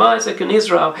Abraham, Isaac, and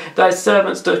Israel, thy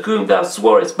servants, to whom thou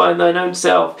sworest by thine own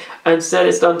self, and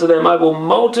saidst unto them, I will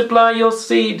multiply your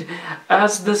seed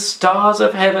as the stars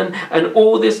of heaven, and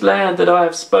all this land that I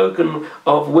have spoken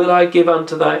of will I give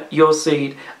unto your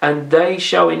seed, and they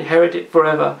shall inherit it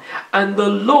forever. And the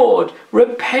Lord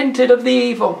repented of the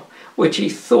evil which he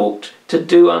thought to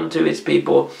do unto his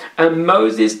people. And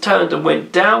Moses turned and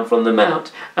went down from the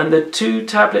mount, and the 2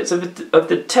 tablets of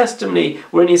the testimony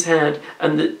were in his hand.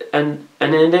 And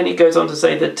then he goes on to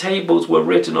say, the tables were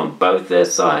written on both their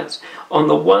sides. On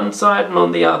the one side and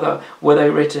on the other were they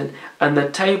written. And the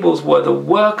tables were the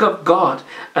work of God,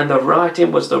 and the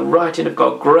writing was the writing of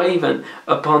God graven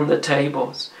upon the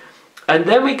tables. And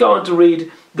then we go on to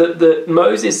read that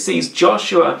Moses sees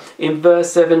Joshua in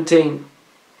verse 17.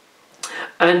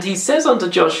 And he says unto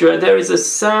Joshua, there is a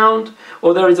sound,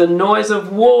 or there is a noise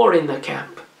of war in the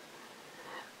camp.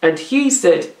 And he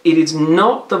said, it is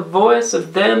not the voice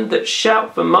of them that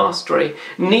shout for mastery,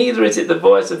 neither is it the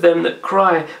voice of them that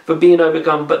cry for being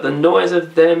overcome, but the noise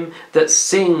of them that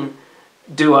sing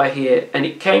do I hear. And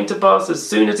it came to pass, as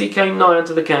soon as he came nigh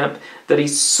unto the camp, that he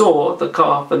saw the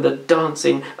calf and the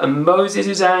dancing, and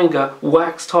Moses' anger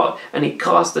waxed hot, and he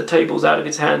cast the tables out of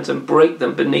his hands and brake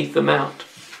them beneath the mount.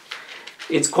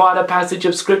 It's quite a passage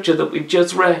of scripture that we've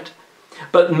just read.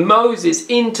 But Moses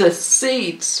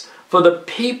intercedes for the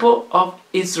people of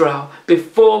Israel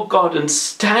before God and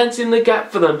stands in the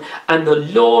gap for them. And the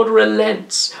Lord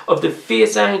relents of the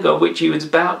fierce anger which he was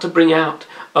about to bring out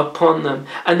upon them.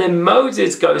 And then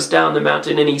Moses goes down the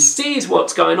mountain and he sees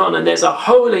what's going on, and there's a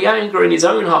holy anger in his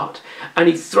own heart. And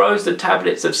he throws the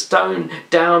tablets of stone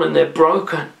down, and they're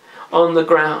broken on the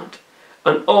ground.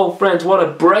 And oh friends, what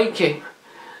a breaking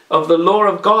of the law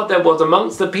of God there was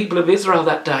amongst the people of Israel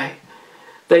that day.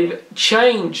 They've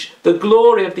changed the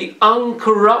glory of the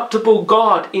uncorruptible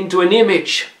God into an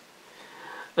image.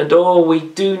 And we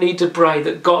do need to pray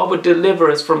that God would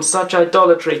deliver us from such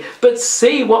idolatry. But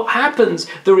see what happens.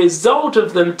 The result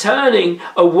of them turning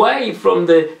away from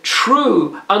the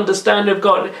true understanding of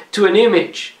God to an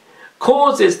image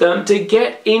causes them to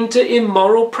get into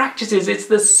immoral practices. It's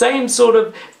the same sort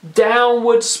of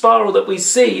downward spiral that we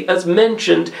see as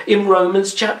mentioned in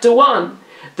Romans chapter 1.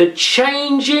 The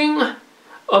changing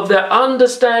of their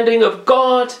understanding of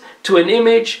God to an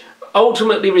image,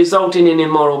 ultimately resulting in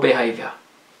immoral behavior.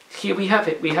 Here we have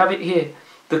it. We have it here.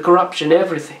 The corruption,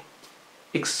 everything.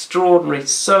 Extraordinary.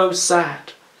 So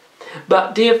sad.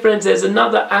 But dear friends, there's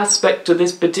another aspect to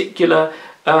this particular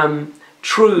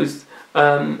truth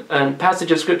and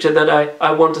passage of scripture that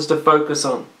I want us to focus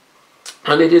on.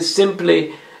 And it is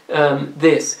simply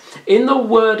this. In the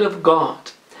Word of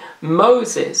God,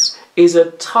 Moses is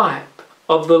a type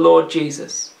of the Lord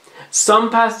Jesus. Some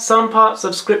parts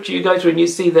of scripture you go through and you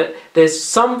see that there's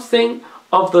something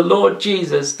of the Lord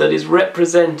Jesus that is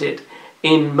represented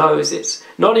in Moses.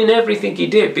 Not in everything he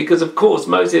did, because of course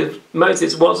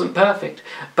Moses wasn't perfect.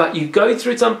 But you go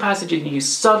through some passages and you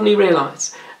suddenly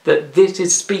realize that this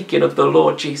is speaking of the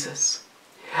Lord Jesus.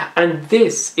 And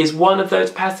this is one of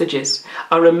those passages.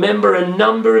 I remember a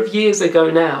number of years ago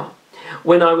now,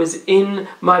 when I was in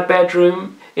my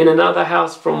bedroom in another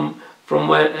house from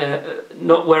where,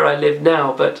 not where I live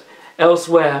now, but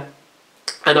elsewhere.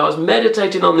 And I was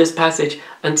meditating on this passage,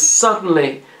 and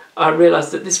suddenly I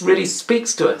realized that this really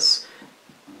speaks to us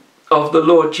of the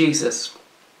Lord Jesus.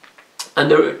 And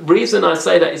the reason I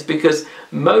say that is because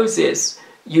Moses,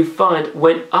 you find,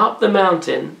 went up the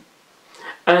mountain,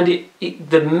 and the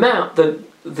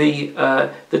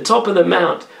top of the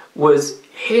mount was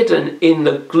hidden in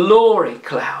the glory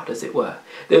cloud, as it were.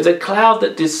 There was a cloud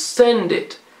that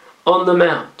descended on the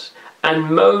mount,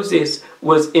 and Moses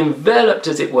was enveloped,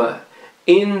 as it were,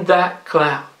 in that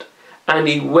cloud. And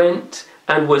he went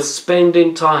and was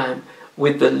spending time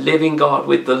with the living God,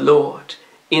 with the Lord,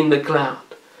 in the cloud.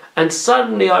 And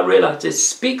suddenly I realized it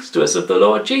speaks to us of the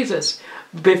Lord Jesus.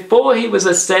 Before he was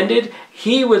ascended,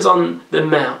 he was on the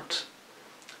mount,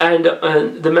 and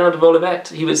the Mount of Olivet.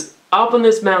 He was up on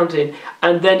this mountain,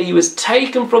 and then he was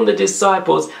taken from the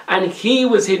disciples, and he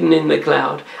was hidden in the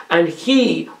cloud, and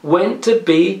he went to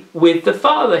be with the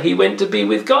Father. He went to be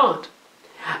with God.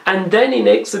 And then in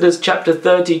Exodus chapter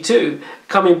 32,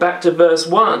 coming back to verse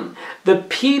 1, the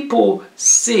people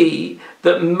see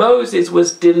that Moses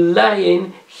was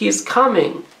delaying his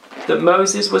coming. That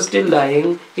Moses was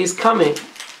delaying his coming.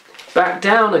 Back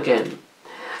down again.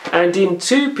 And in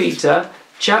 2 Peter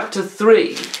chapter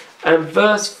 3 and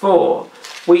verse 4,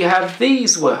 we have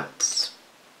these words.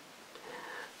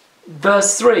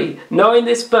 Verse 3, knowing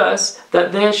this verse,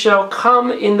 that there shall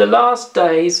come in the last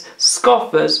days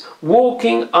scoffers,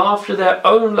 walking after their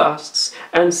own lusts,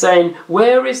 and saying,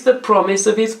 where is the promise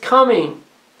of his coming?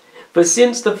 For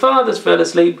since the fathers fell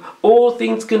asleep, all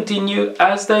things continue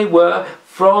as they were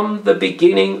from the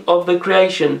beginning of the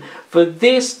creation. For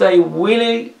this they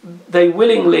willingly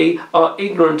are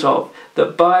ignorant of,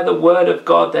 that by the word of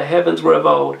God the heavens were of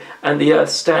old, and the earth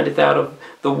standeth out of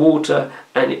the water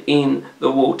and in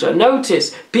the water.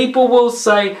 Notice, people will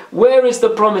say, where is the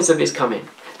promise of his coming?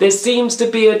 There seems to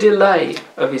be a delay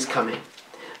of his coming.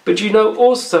 But you know,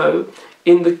 also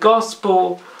in the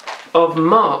Gospel of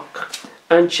Mark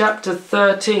and chapter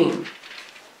 13,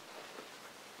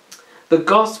 the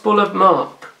Gospel of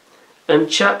Mark and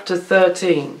chapter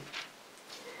 13,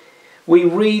 we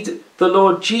read the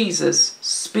Lord Jesus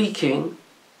speaking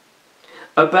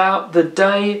about the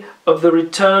day of the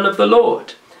return of the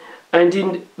Lord. And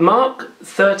in Mark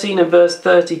 13 and verse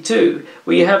 32,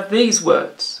 we have these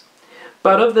words.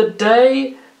 But of that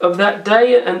day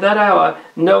and that hour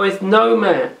knoweth no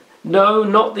man, no,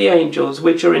 not the angels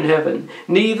which are in heaven,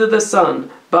 neither the Son,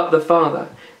 but the Father.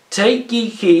 Take ye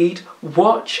heed,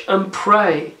 watch and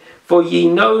pray, for ye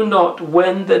know not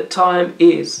when the time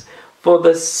is. For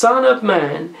the Son of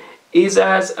Man is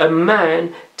as a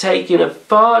man taking a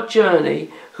far journey,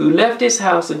 who left his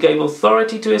house and gave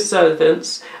authority to his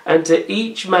servants, and to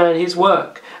each man his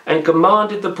work, and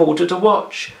commanded the porter to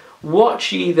watch.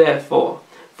 Watch ye therefore,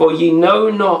 for ye know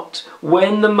not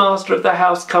when the master of the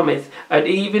house cometh, at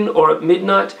even, or at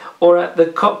midnight, or at the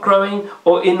cock crowing,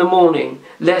 or in the morning,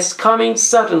 lest coming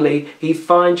suddenly he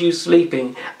find you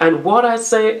sleeping. And what I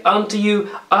say unto you,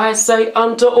 I say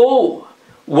unto all,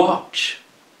 watch.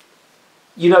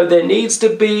 You know, there needs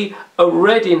to be a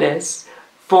readiness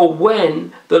for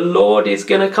when the Lord is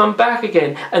going to come back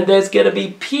again. And there's going to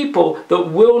be people that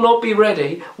will not be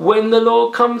ready when the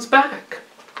Lord comes back.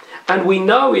 And we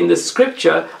know in the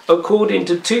scripture, according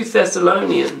to 2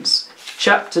 Thessalonians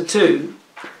chapter 2,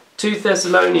 2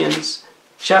 Thessalonians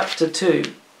chapter 2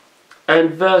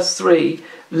 And verse 3,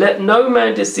 let no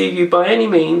man deceive you by any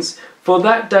means, for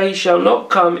that day shall not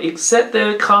come, except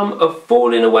there come a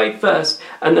falling away first,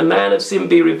 and the man of sin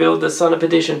be revealed, the son of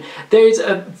perdition. There is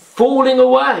a falling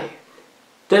away.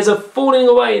 There's a falling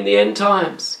away in the end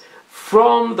times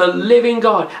from the living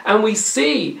God. And we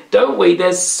see, don't we,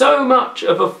 there's so much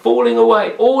of a falling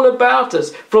away all about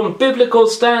us from biblical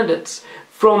standards,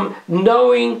 from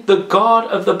knowing the God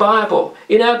of the Bible.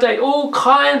 In our day, all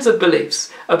kinds of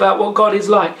beliefs about what God is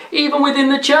like, even within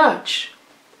the church.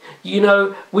 You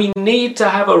know, we need to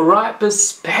have a right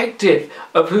perspective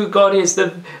of who God is.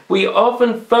 We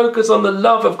often focus on the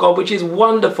love of God, which is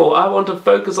wonderful. I want to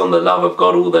focus on the love of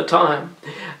God all the time.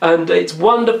 And it's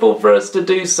wonderful for us to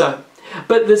do so.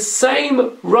 But the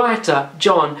same writer,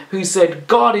 John, who said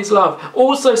God is love,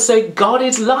 also said God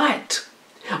is light.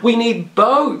 We need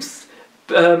both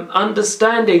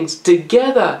understandings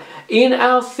together in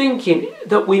our thinking,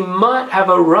 that we might have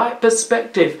a right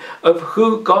perspective of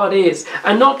who God is,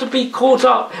 and not to be caught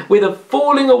up with a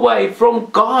falling away from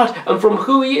God and from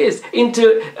who he is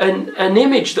into an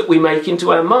image that we make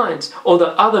into our minds, or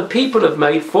that other people have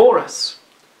made for us.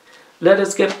 Let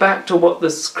us get back to what the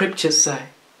scriptures say.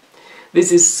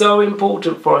 This is so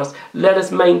important for us. Let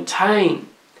us maintain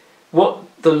what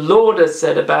the Lord has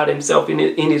said about himself in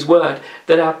his word,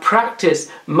 that our practice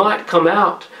might come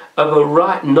out of a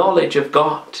right knowledge of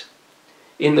God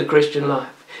in the Christian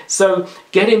life. So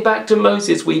getting back to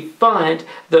Moses, we find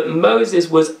that Moses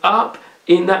was up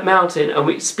in that mountain, and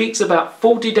it speaks about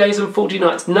 40 days and 40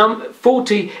 nights.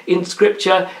 40 in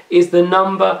scripture is the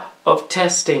number of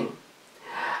testing.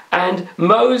 And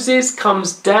Moses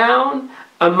comes down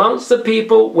amongst the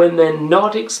people when they're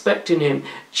not expecting him.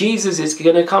 Jesus is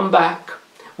going to come back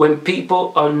when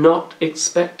people are not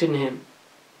expecting him,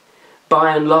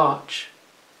 by and large.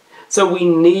 So we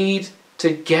need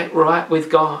to get right with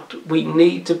God. We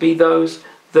need to be those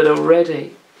that are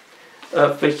ready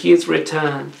for his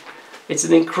return. It's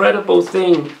an incredible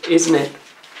thing, isn't it?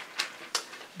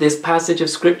 This passage of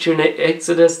scripture in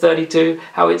Exodus 32,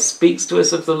 how it speaks to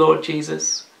us of the Lord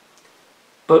Jesus.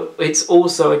 But it's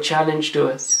also a challenge to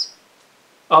us.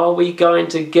 Are we going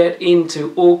to get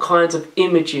into all kinds of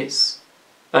images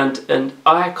and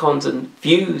icons and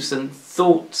views and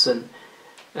thoughts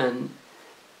and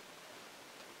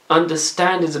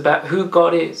understandings about who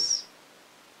God is,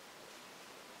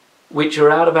 which are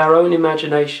out of our own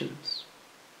imaginations?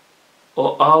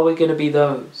 Or are we going to be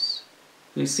those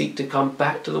who seek to come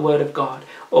back to the Word of God?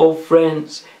 Oh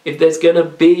friends, if there's going to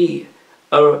be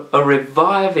a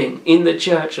reviving in the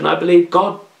church, and I believe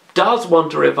God does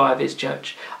want to revive his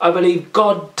church. I believe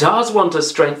God does want to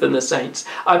strengthen the saints.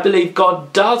 I believe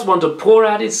God does want to pour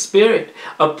out his Spirit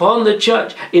upon the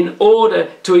church in order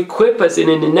to equip us and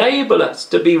enable us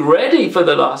to be ready for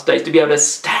the last days, to be able to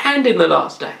stand in the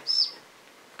last days.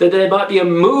 That there might be a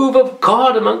move of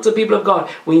God amongst the people of God.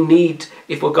 We need,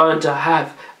 if we're going to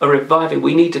have a reviving,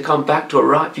 we need to come back to a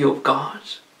right view of God.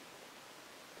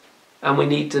 And we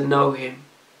need to know him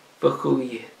for who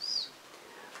he is.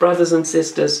 Brothers and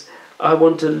sisters, I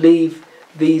want to leave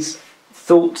these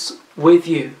thoughts with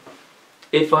you,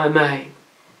 if I may.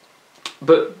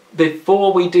 But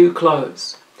before we do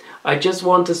close, I just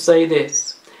want to say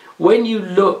this. When you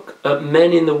look at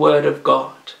men in the Word of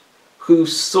God who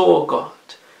saw God,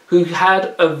 who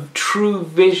had a true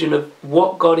vision of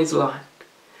what God is like,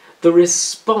 the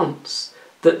response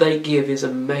that they give is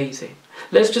amazing.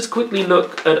 Let's just quickly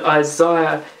look at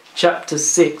Isaiah chapter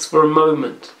 6 for a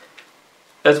moment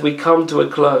as we come to a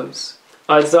close.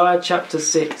 Isaiah chapter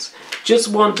 6. Just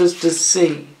want us to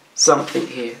see something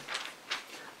here.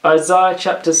 Isaiah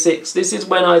chapter 6. This is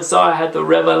when Isaiah had the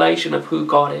revelation of who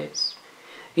God is.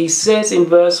 He says in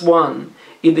verse 1,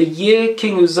 in the year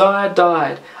King Uzziah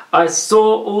died, I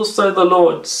saw also the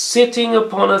Lord sitting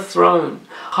upon a throne,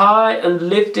 high and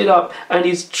lifted up, and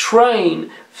his train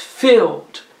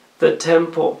filled the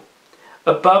temple.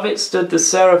 Above it stood the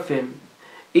seraphim.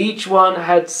 Each one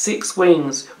had 6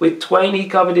 wings. With 20 he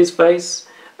covered his face,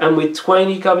 and with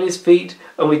 20 he covered his feet,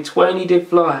 and with 20 he did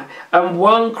fly. And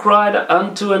one cried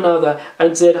unto another,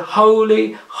 and said,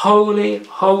 Holy, holy,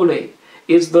 holy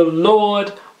is the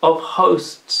Lord of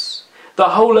hosts. The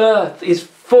whole earth is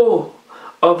full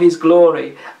of his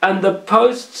glory. And the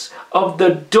posts of the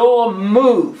door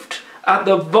moved at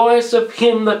the voice of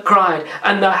him that cried,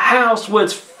 and the house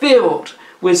was filled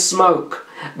with smoke.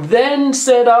 Then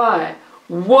said I,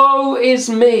 Woe is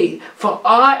me, for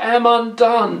I am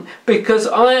undone, because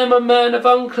I am a man of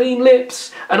unclean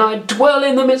lips, and I dwell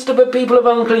in the midst of a people of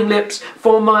unclean lips,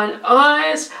 for mine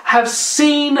eyes have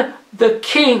seen the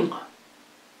King,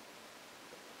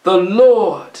 the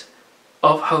Lord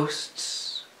of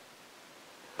hosts.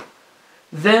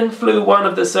 Then flew one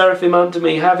of the seraphim unto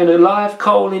me, having a live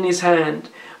coal in his hand,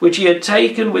 which he had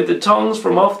taken with the tongs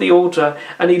from off the altar,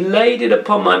 and he laid it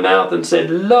upon my mouth, and said,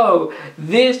 Lo,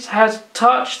 this has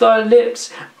touched thy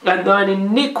lips, and thine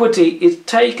iniquity is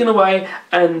taken away,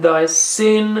 and thy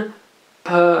sin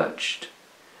purged.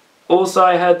 Also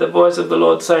I heard the voice of the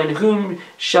Lord saying, Whom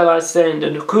shall I send,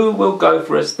 and who will go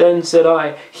for us? Then said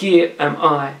I, Here am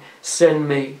I, send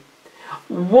me.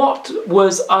 What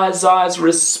was Isaiah's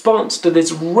response to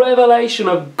this revelation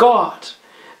of God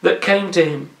that came to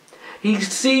him? He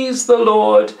sees the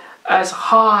Lord as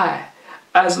high,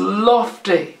 as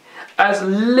lofty, as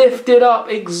lifted up,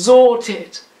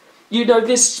 exalted. You know,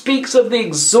 this speaks of the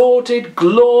exalted,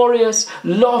 glorious,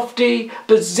 lofty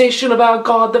position of our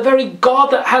God, the very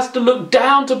God that has to look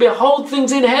down to behold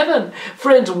things in heaven.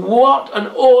 Friends, what an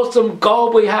awesome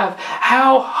God we have.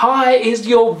 How high is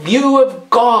your view of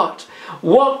God?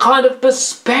 What kind of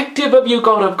perspective have you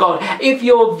got of God? If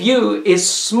your view is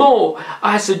small,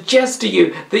 I suggest to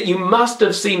you that you must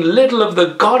have seen little of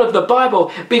the God of the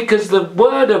Bible, because the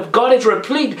Word of God is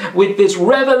replete with this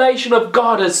revelation of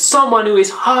God as someone who is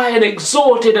high and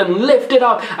exalted and lifted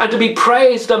up and to be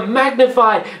praised and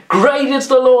magnified. Great is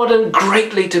the Lord and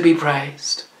greatly to be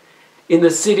praised in the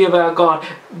city of our God.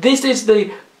 This is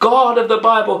the God of the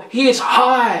Bible. He is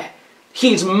high,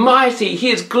 He is mighty, He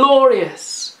is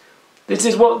glorious. This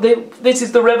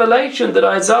is the revelation that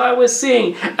Isaiah was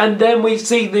seeing. And then we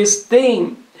see this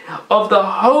theme of the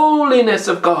holiness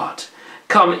of God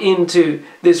come into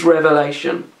this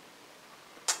revelation.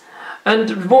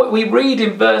 And what we read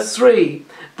in verse 3,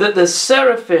 that the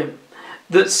seraphim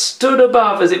that stood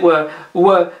above, as it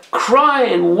were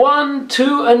crying one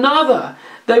to another.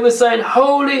 They were saying,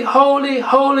 Holy, holy,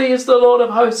 holy is the Lord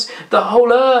of hosts. The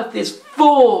whole earth is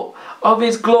full of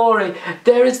His glory.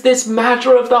 There is this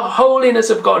matter of the holiness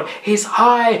of God. He's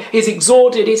high, He's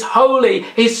exalted, He's holy,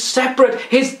 He's separate,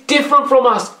 He's different from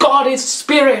us. God is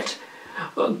spirit.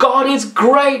 God is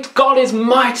great, God is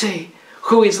mighty.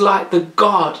 Who is like the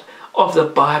God of the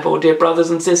Bible, dear brothers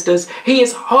and sisters? He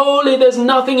is holy. There's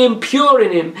nothing impure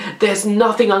in Him. There's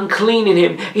nothing unclean in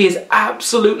Him. He is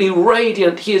absolutely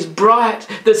radiant. He is bright.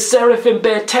 The seraphim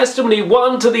bear testimony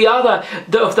one to the other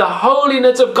of the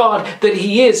holiness of God, that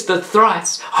He is the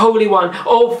thrice Holy One.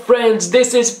 Oh friends,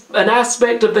 this is an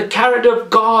aspect of the character of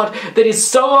God that is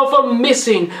so often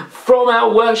missing from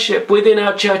our worship within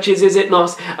our churches, is it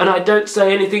not? And I don't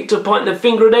say anything to point the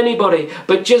finger at anybody,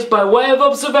 but just by way of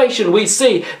observation, we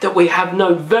see that we have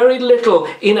known very little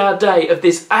in our day of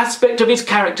this aspect of His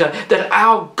character, that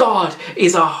our God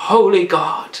is a holy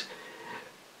God.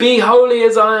 Be holy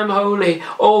as I am holy.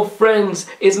 Oh friends,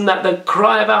 isn't that the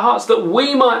cry of our hearts, that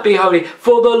we might be holy?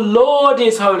 For the Lord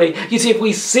is holy. You see, if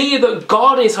we see that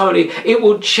God is holy, it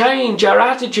will change our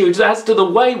attitudes as to the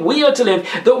way we are to live,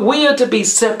 that we are to be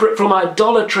separate from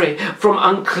idolatry, from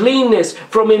uncleanness,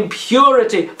 from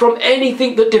impurity, from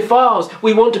anything that defiles.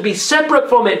 We want to be separate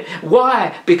from it.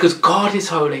 Why? Because God is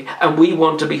holy and we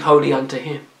want to be holy unto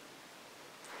Him.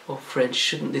 Oh friends,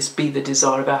 shouldn't this be the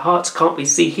desire of our hearts? Can't we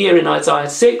see here in Isaiah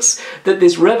 6 that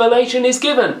this revelation is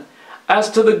given as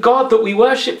to the God that we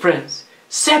worship, friends?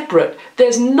 Separate.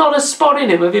 There's not a spot in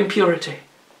Him of impurity.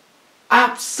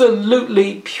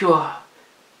 Absolutely pure,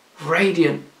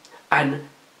 radiant and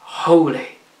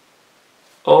holy.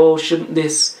 Oh, shouldn't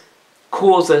this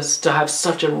cause us to have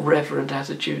such a reverent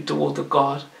attitude toward the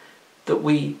God that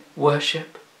we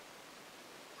worship?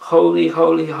 Holy,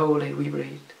 holy, holy, we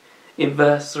read in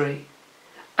verse 3.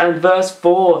 And verse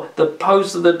 4, the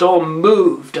posts of the door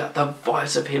moved at the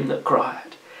voice of him that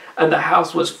cried, and the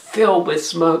house was filled with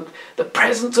smoke. The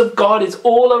presence of God is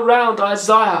all around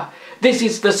Isaiah. This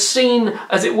is the scene,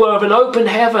 as it were, of an open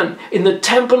heaven in the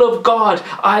temple of God.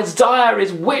 Isaiah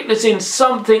is witnessing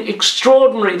something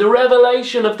extraordinary, the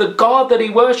revelation of the God that he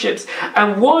worships.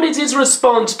 And what is his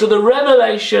response to the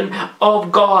revelation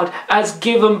of God as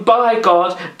given by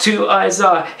God to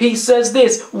Isaiah? He says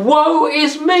this, "Woe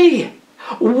is me!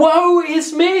 Woe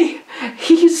is me!"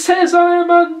 He says, "I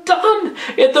am undone."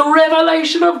 At the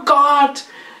revelation of God,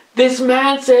 this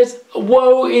man says,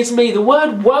 "Woe is me." The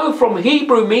word woe from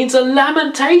Hebrew means a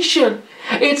lamentation.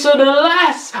 It's an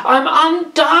alas, I'm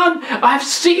undone. I've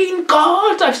seen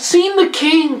God. I've seen the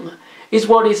King, is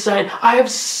what he's saying. I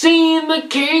have seen the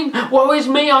King. Woe is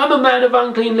me, I'm a man of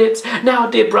unclean lips. Now,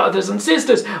 dear brothers and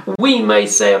sisters, we may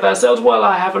say of ourselves, well,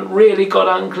 I haven't really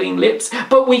got unclean lips,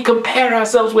 but we compare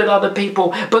ourselves with other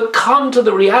people. But come to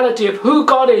the reality of who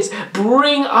God is.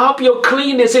 Bring up your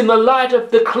cleanness in the light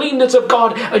of the cleanness of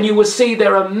God, and you will see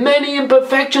there are many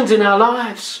imperfections in our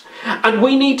lives. And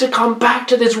we need to come back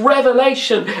to this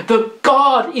revelation that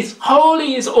God is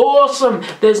holy, is awesome.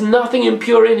 There's nothing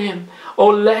impure in him.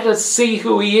 or let us see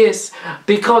who he is,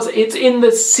 because it's in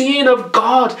the seeing of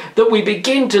God that we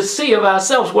begin to see of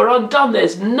ourselves. We're undone.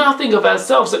 There's nothing of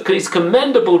ourselves that is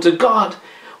commendable to God.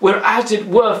 We're, as it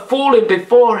were, falling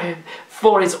before him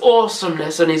for his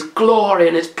awesomeness and his glory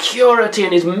and his purity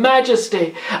and his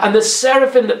majesty, and the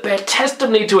seraphim that bear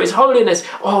testimony to his holiness.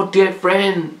 Oh, dear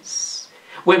friends,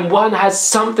 when one has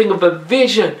something of a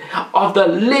vision of the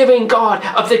living God,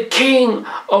 of the King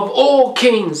of all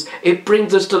kings, it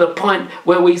brings us to the point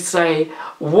where we say,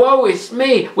 woe is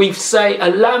me. We say a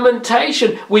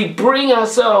lamentation. We bring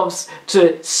ourselves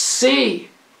to see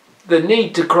the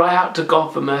need to cry out to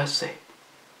God for mercy.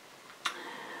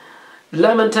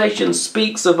 Lamentation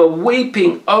speaks of a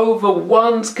weeping over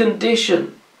one's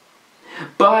condition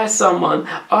by someone.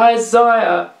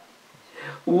 Isaiah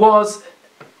was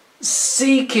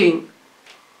seeking,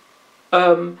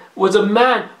 was a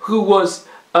man who was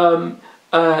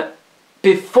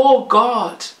before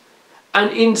God,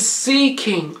 and in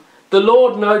seeking the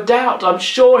Lord, no doubt, I'm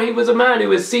sure he was a man who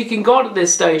was seeking God at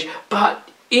this stage, but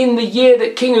in the year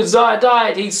that King Uzziah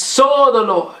died, he saw the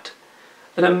Lord.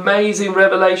 An amazing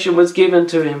revelation was given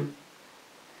to him.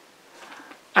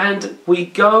 And we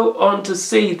go on to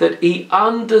see that he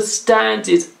understands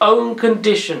his own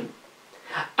condition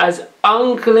as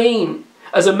unclean,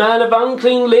 as a man of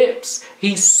unclean lips.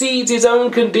 He sees his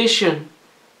own condition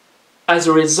as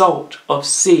a result of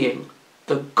seeing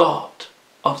the God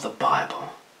of the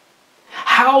Bible.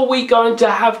 How are we going to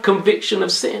have conviction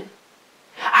of sin?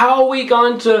 How are we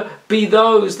going to be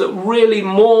those that really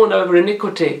mourn over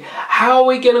iniquity? How are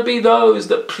we going to be those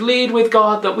that plead with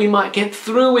God that we might get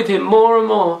through with him more and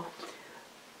more,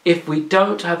 if we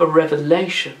don't have a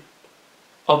revelation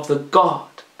of the God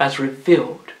as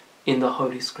revealed in the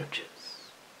Holy Scriptures?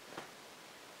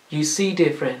 You see,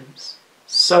 dear friends,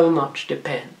 so much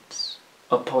depends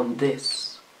upon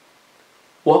this.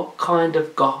 What kind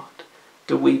of God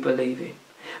do we believe in?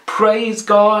 Praise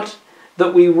God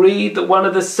that we read that one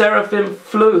of the seraphim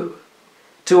flew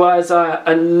to Isaiah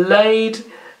and laid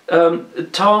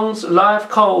tongs, live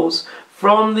coals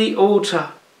from the altar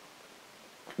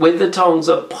with the tongs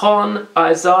upon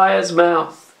Isaiah's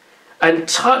mouth, and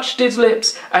touched his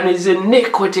lips, and his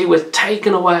iniquity was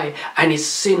taken away, and his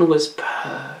sin was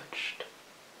purged.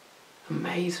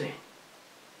 Amazing.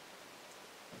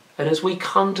 And as we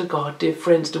come to God, dear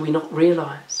friends, do we not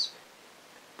realize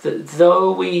that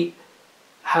though we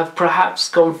have perhaps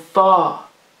gone far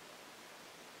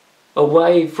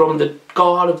away from the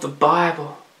God of the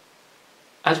Bible,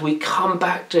 as we come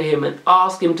back to him and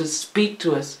ask him to speak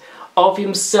to us of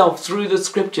himself through the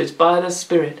Scriptures by the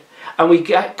Spirit, and we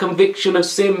get conviction of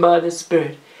sin by the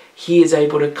Spirit, he is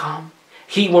able to come.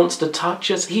 He wants to touch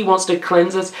us. He wants to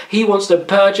cleanse us. He wants to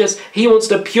purge us. He wants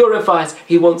to purify us.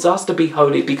 He wants us to be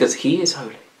holy because he is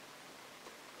holy.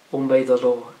 Oh, may the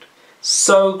Lord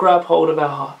so grab hold of our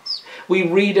hearts. We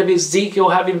read of Ezekiel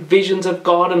having visions of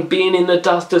God and being in the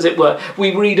dust, as it were.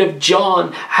 We read of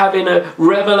John having a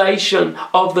revelation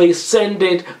of the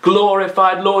ascended,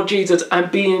 glorified Lord Jesus and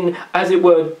being, as it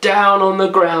were, down on the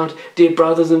ground. Dear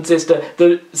brothers and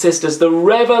sisters, the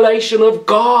revelation of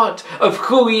God, of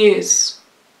who he is,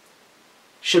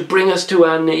 should bring us to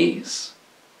our knees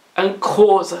and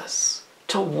cause us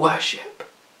to worship,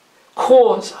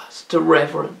 cause us to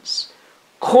reverence,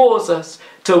 cause us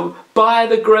to, by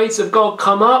the grace of God,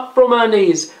 come up from our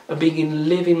knees and begin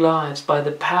living lives by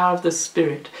the power of the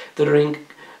Spirit that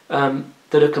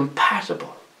are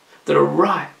compatible, that are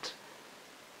right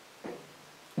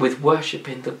with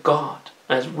worshipping the God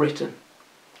as written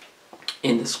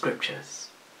in the Scriptures.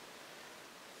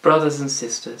 Brothers and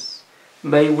sisters,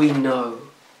 may we know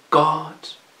God.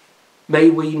 May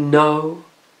we know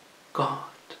God.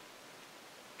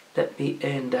 Let me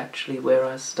end actually where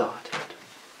I started.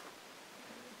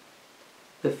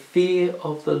 The fear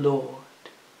of the Lord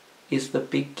is the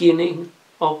beginning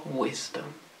of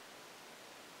wisdom,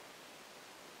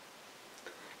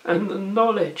 and the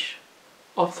knowledge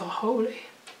of the holy.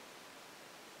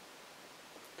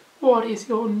 What is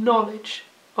your knowledge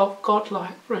of God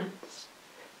like, friends?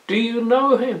 Do you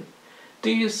know him? Do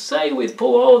you say with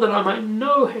Paul, oh, that I might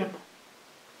know him?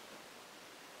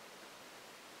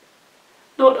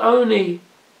 Not only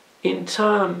in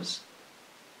terms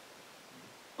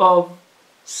of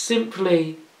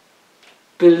simply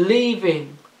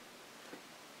believing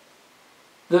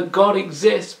that God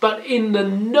exists, but in the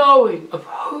knowing of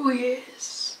who he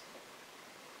is.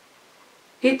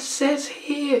 It says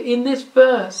here in this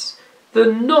verse, the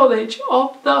knowledge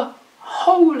of the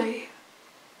holy.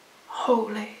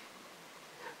 Holy.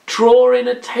 Drawing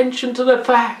attention to the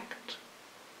fact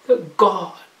that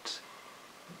God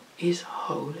is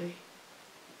holy.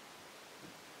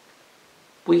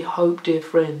 We hope, dear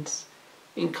friends,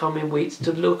 in coming weeks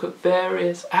to look at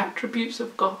various attributes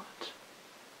of God.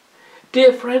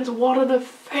 Dear friends, what an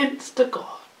offence to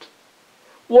God.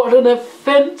 What an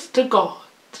offence to God.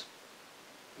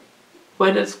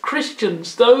 When as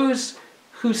Christians, those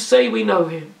who say we know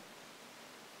him,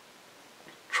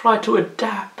 try to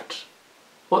adapt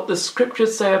what the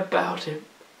scriptures say about him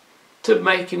to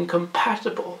make him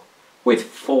compatible with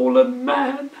fallen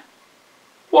man.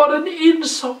 What an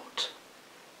insult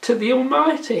to the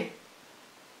Almighty.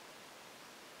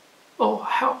 Oh,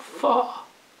 how far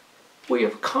we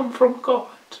have come from God.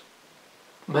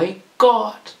 May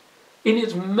God, in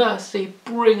his mercy,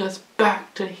 bring us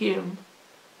back to him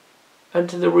and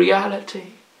to the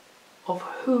reality of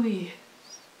who he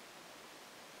is.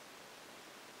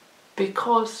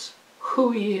 Because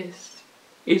who he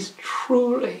is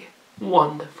truly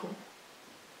wonderful.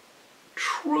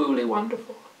 Truly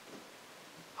wonderful.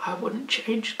 I wouldn't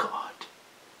change God.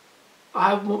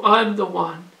 I'm the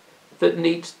one that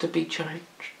needs to be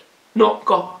changed, not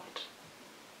God.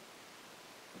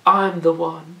 I'm the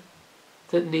one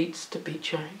that needs to be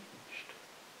changed,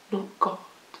 not God.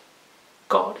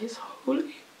 God is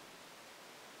holy.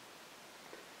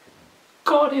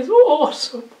 God is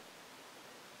awesome.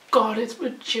 God is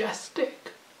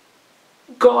majestic.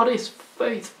 God is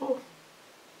faithful.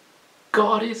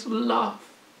 God is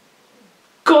love.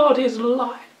 God is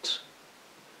light.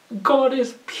 God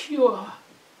is pure.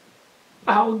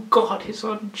 Our God is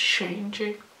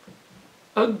unchanging.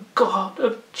 A God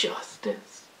of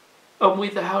justice and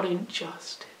without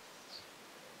injustice.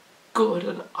 Good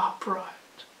and upright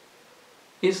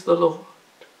is the Lord.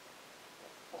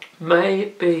 May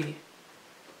it be,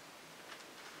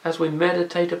 as we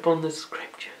meditate upon the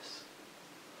scriptures,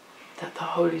 that the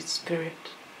Holy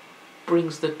Spirit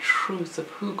brings the truth of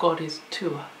who God is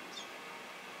to us.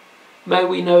 May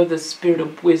we know the spirit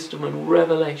of wisdom and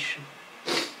revelation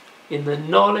in the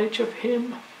knowledge of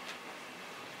him.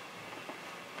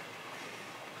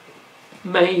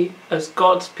 May, as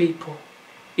God's people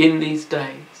in these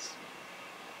days,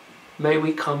 may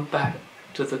we come back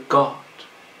to the God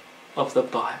of the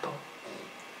Bible.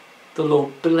 The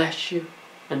Lord bless you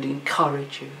and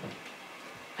encourage you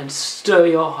and stir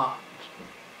your heart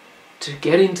to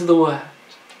get into the Word,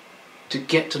 to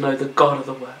get to know the God of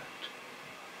the Word.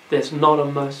 There's not a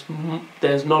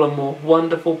more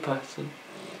wonderful person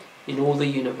in all the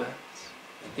universe,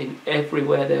 in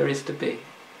everywhere there is to be,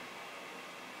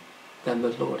 than the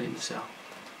Lord himself.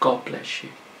 God bless you.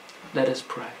 Let us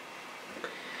pray.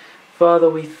 Father,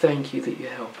 we thank you that you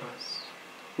help us.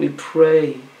 We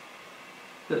pray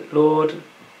that, Lord,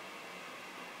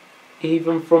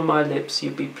 even from my lips, you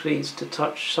be pleased to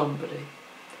touch somebody.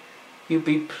 You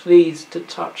be pleased to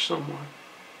touch someone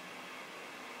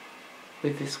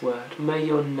with this word. May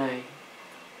your name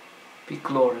be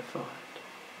glorified.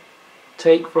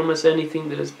 Take from us anything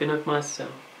that has been of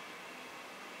myself,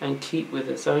 and keep with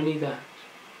us only that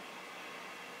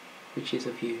which is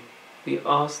of you. We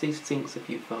ask these things of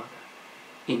you, Father,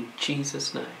 in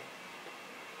Jesus' name.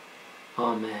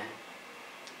 Amen.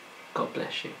 God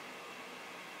bless you.